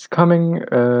 It's coming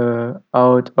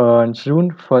out on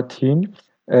June 14th,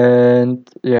 and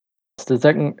yeah, it's the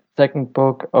second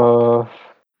book of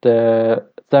the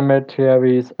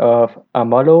Cemeteries of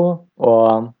Amalo,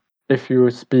 or if you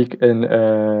speak in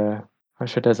how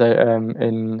should I say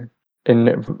in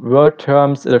word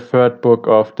terms, the third book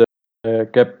of the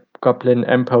Goblin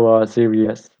Emperor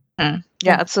series.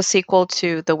 Yeah, it's a sequel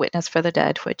to The Witness for the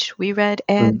Dead, which we read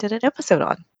and did an episode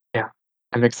on. Yeah,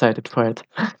 I'm excited for it.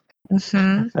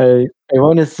 Mm-hmm. I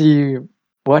want to see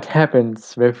what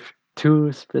happens with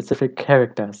two specific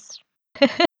characters.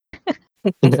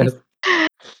 Yes.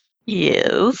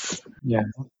 Yes. Yeah.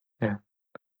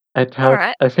 All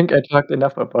right. I think I talked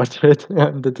enough about it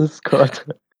on the Discord.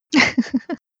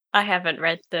 I haven't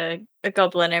read the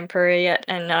Goblin Emperor yet,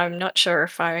 and I'm not sure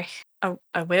if I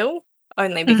will,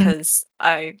 only because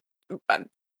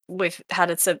we've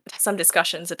had some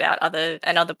discussions about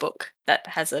another book that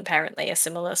has apparently a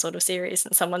similar sort of series,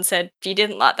 and someone said, if you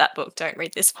didn't like that book, don't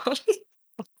read this one.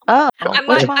 Oh,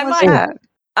 which one was that?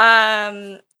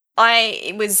 I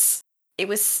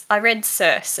read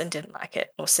Circe and didn't like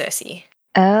it, or Circe.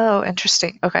 Oh,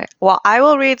 interesting. Okay. Well, I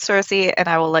will read Circe and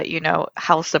I will let you know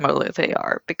how similar they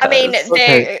are, because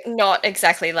they're not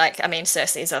exactly like.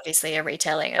 Circe is obviously a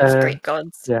retelling of Greek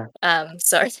gods. Yeah.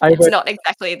 So it's not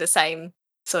exactly the same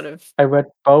sort of. I read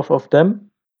both of them.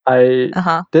 I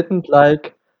didn't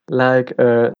like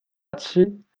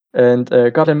Sachi and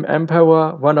Gotham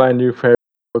Emperor, one of my new favorite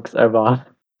books ever.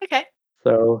 Okay.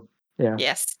 So yeah.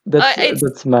 Yes.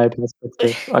 That's my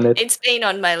perspective on it. It's been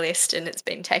on my list and it's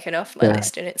been taken off my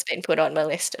list and it's been put on my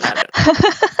list and I don't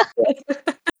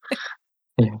know.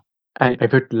 Yeah. I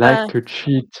would like to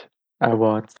cheat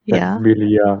awards that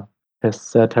Milia has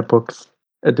set her books.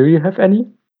 Do you have any?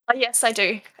 Oh, yes, I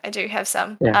do. I do have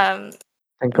some. Yeah.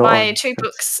 My two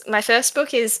books. My first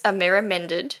book is A Mirror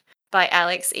Mended by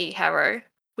Alex E. Harrow,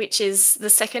 which is the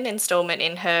second installment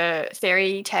in her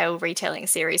fairy tale retelling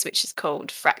series, which is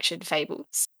called Fractured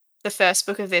Fables. The first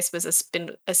book of this was a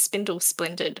Spindle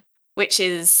Splintered, which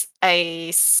is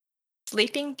a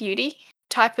Sleeping Beauty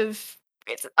type of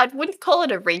I wouldn't call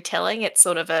it a retelling. It's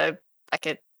sort of a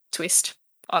twist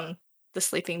on the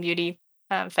Sleeping Beauty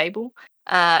fable,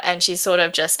 and she's sort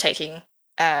of just taking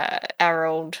our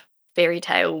old fairy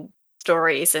tale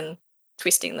stories and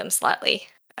twisting them slightly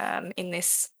in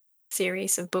this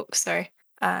series of books. So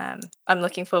I'm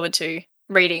looking forward to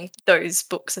reading those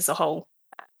books as a whole,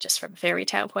 just from a fairy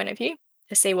tale point of view,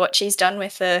 to see what she's done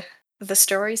with the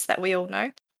stories that we all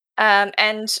know.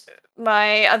 And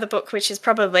my other book, which is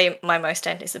probably my most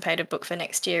anticipated book for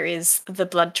next year, is The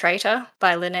Blood Traitor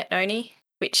by Lynette Noni,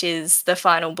 which is the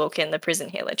final book in the Prison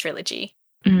Healer trilogy.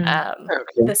 Okay.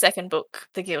 The second book,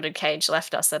 The Gilded Cage,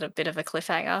 left us at a bit of a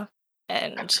cliffhanger,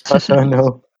 and Oh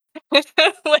no.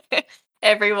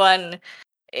 everyone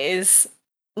is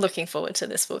looking forward to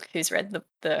this book who's read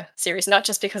the series, not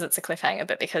just because it's a cliffhanger,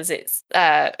 but because it's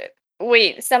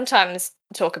we sometimes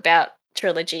talk about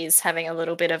trilogies having a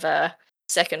little bit of a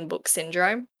second book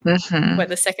syndrome, where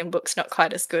the second book's not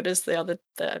quite as good as the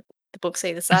books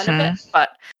either side of it.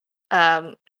 But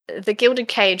The Gilded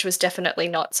Cage was definitely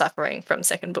not suffering from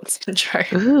second book syndrome.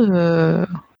 Ooh.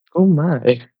 Oh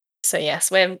my. So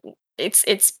yes,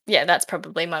 that's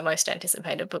probably my most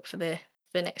anticipated book for the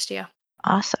next year.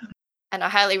 Awesome. And I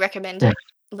highly recommend it.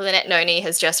 Lynette Noni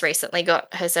has just recently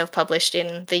got herself published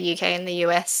in the UK and the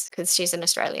US because she's an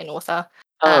Australian author.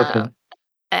 Oh, okay.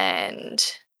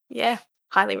 And yeah,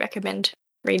 highly recommend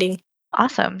reading.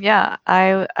 Awesome. Yeah,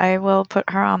 I will put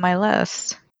her on my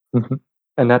list.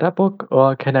 Another book,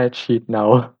 or can I cheat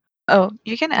now? Oh,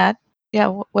 you can add.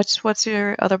 Yeah, what's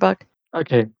your other book?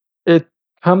 Okay. It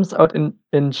comes out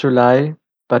in July,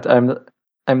 but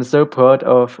I'm so proud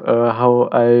of how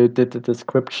I did the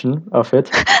description of it.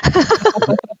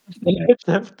 I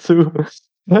have to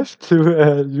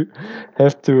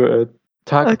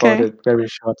talk about Okay. it very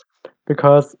short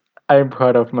because I'm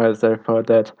proud of myself for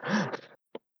that.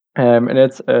 And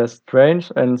it's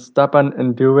Strange and Stubborn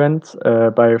Endurance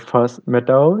by Foss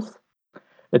Meadows.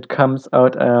 It comes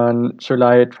out on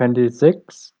July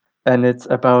 26th, and it's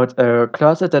about a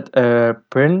closeted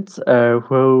prince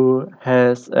who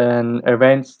has an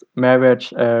arranged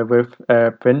marriage with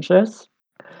a princess,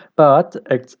 but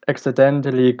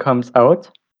accidentally comes out.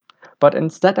 But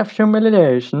instead of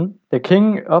humiliation, the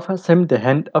king offers him the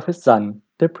hand of his son,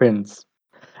 the prince.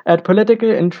 Add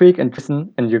political intrigue and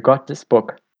treason, and you got this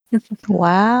book.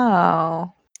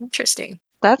 Wow. Interesting.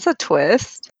 That's a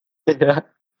twist. Yeah,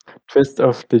 twist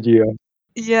of the year.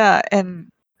 Yeah,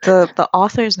 and the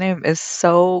author's name is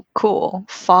so cool.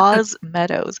 Foz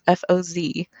Meadows.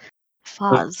 F-O-Z.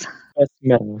 Foz. Foss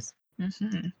Meadows.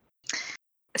 Mm-hmm.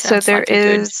 So Sounds there like a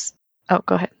good- is. Oh,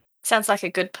 go ahead. Sounds like a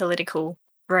good political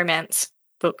romance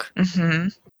book. Mm-hmm.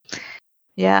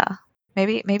 Yeah.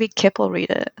 Maybe Kip will read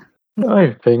it.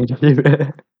 I think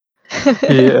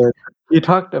he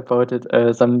talked about it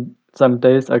some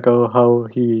days ago how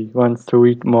he wants to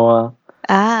read more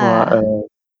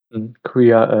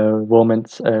queer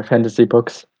romance fantasy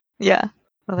books. Yeah.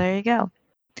 Well, there you go.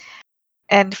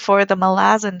 And for the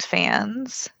Malazan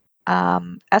fans,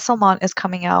 Esselmont is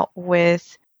coming out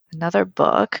with another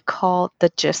book called The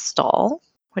Gistal,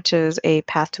 which is a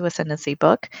Path to Ascendancy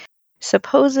book,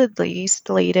 supposedly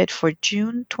slated for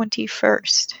June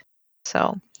 21st.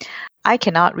 So I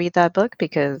cannot read that book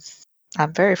because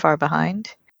I'm very far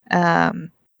behind,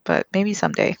 but maybe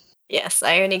someday. Yes,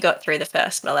 I only got through the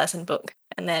first Malazan book,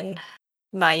 and then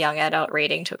my young adult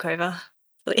reading took over.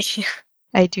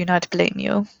 I do not blame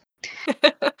you.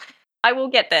 I will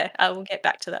get there. I will get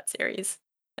back to that series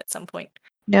at some point.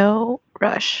 No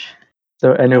rush.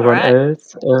 So anyone Alright.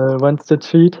 else wants to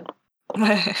cheat?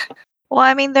 Well,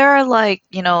 I mean, there are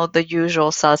the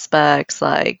usual suspects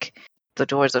like The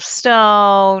Doors of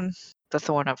Stone, The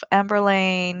Thorn of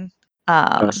Emberlane.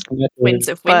 Winds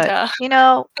of But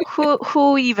Winter.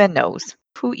 who even knows?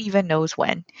 Who even knows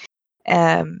when?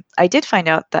 I did find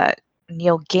out that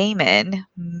Neil Gaiman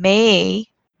maybe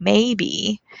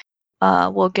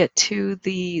will get to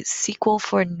the sequel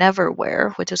for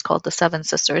Neverwhere, which is called The Seven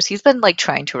Sisters. He's been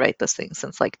trying to write this thing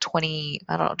since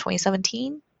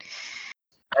 2017.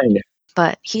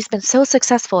 But he's been so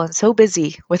successful and so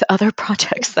busy with other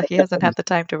projects that he hasn't had the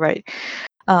time to write.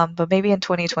 But maybe in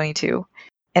 2022.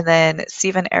 And then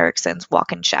Steven Eriksson's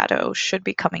Walk in Shadow should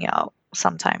be coming out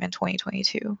sometime in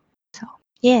 2022. So,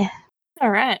 yeah. All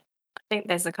right. I think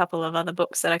there's a couple of other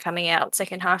books that are coming out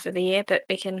second half of the year, but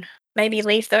we can maybe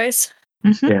leave those.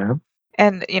 Mm-hmm. Yeah.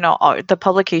 And, the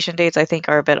publication dates, I think,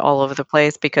 are a bit all over the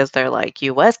place because they're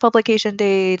US publication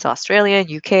dates,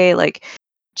 Australia, UK,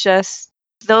 just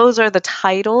those are the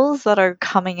titles that are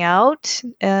coming out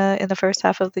in the first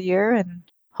half of the year. And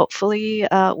hopefully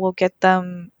we'll get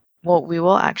them. Well, we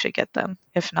will actually get them.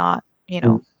 If not,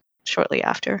 shortly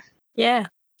after. Yeah.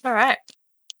 All right.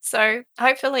 So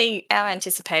hopefully our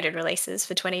anticipated releases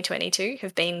for 2022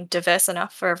 have been diverse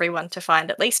enough for everyone to find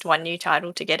at least one new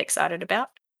title to get excited about.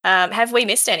 Have we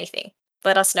missed anything?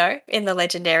 Let us know in the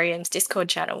Legendarium's Discord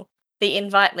channel. The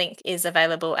invite link is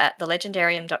available at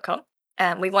thelegendarium.com.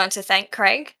 We want to thank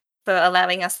Craig for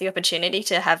allowing us the opportunity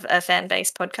to have a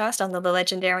fan-based podcast under the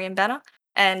Legendarium banner,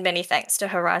 and many thanks to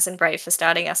Horizon Brave for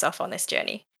starting us off on this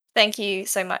journey. Thank you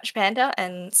so much, Panda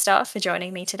and Star, for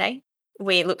joining me today.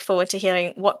 We look forward to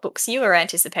hearing what books you are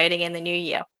anticipating in the new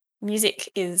year. Music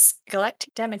is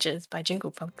Galactic Damages by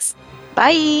Jingle Punks.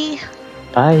 Bye!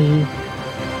 Bye.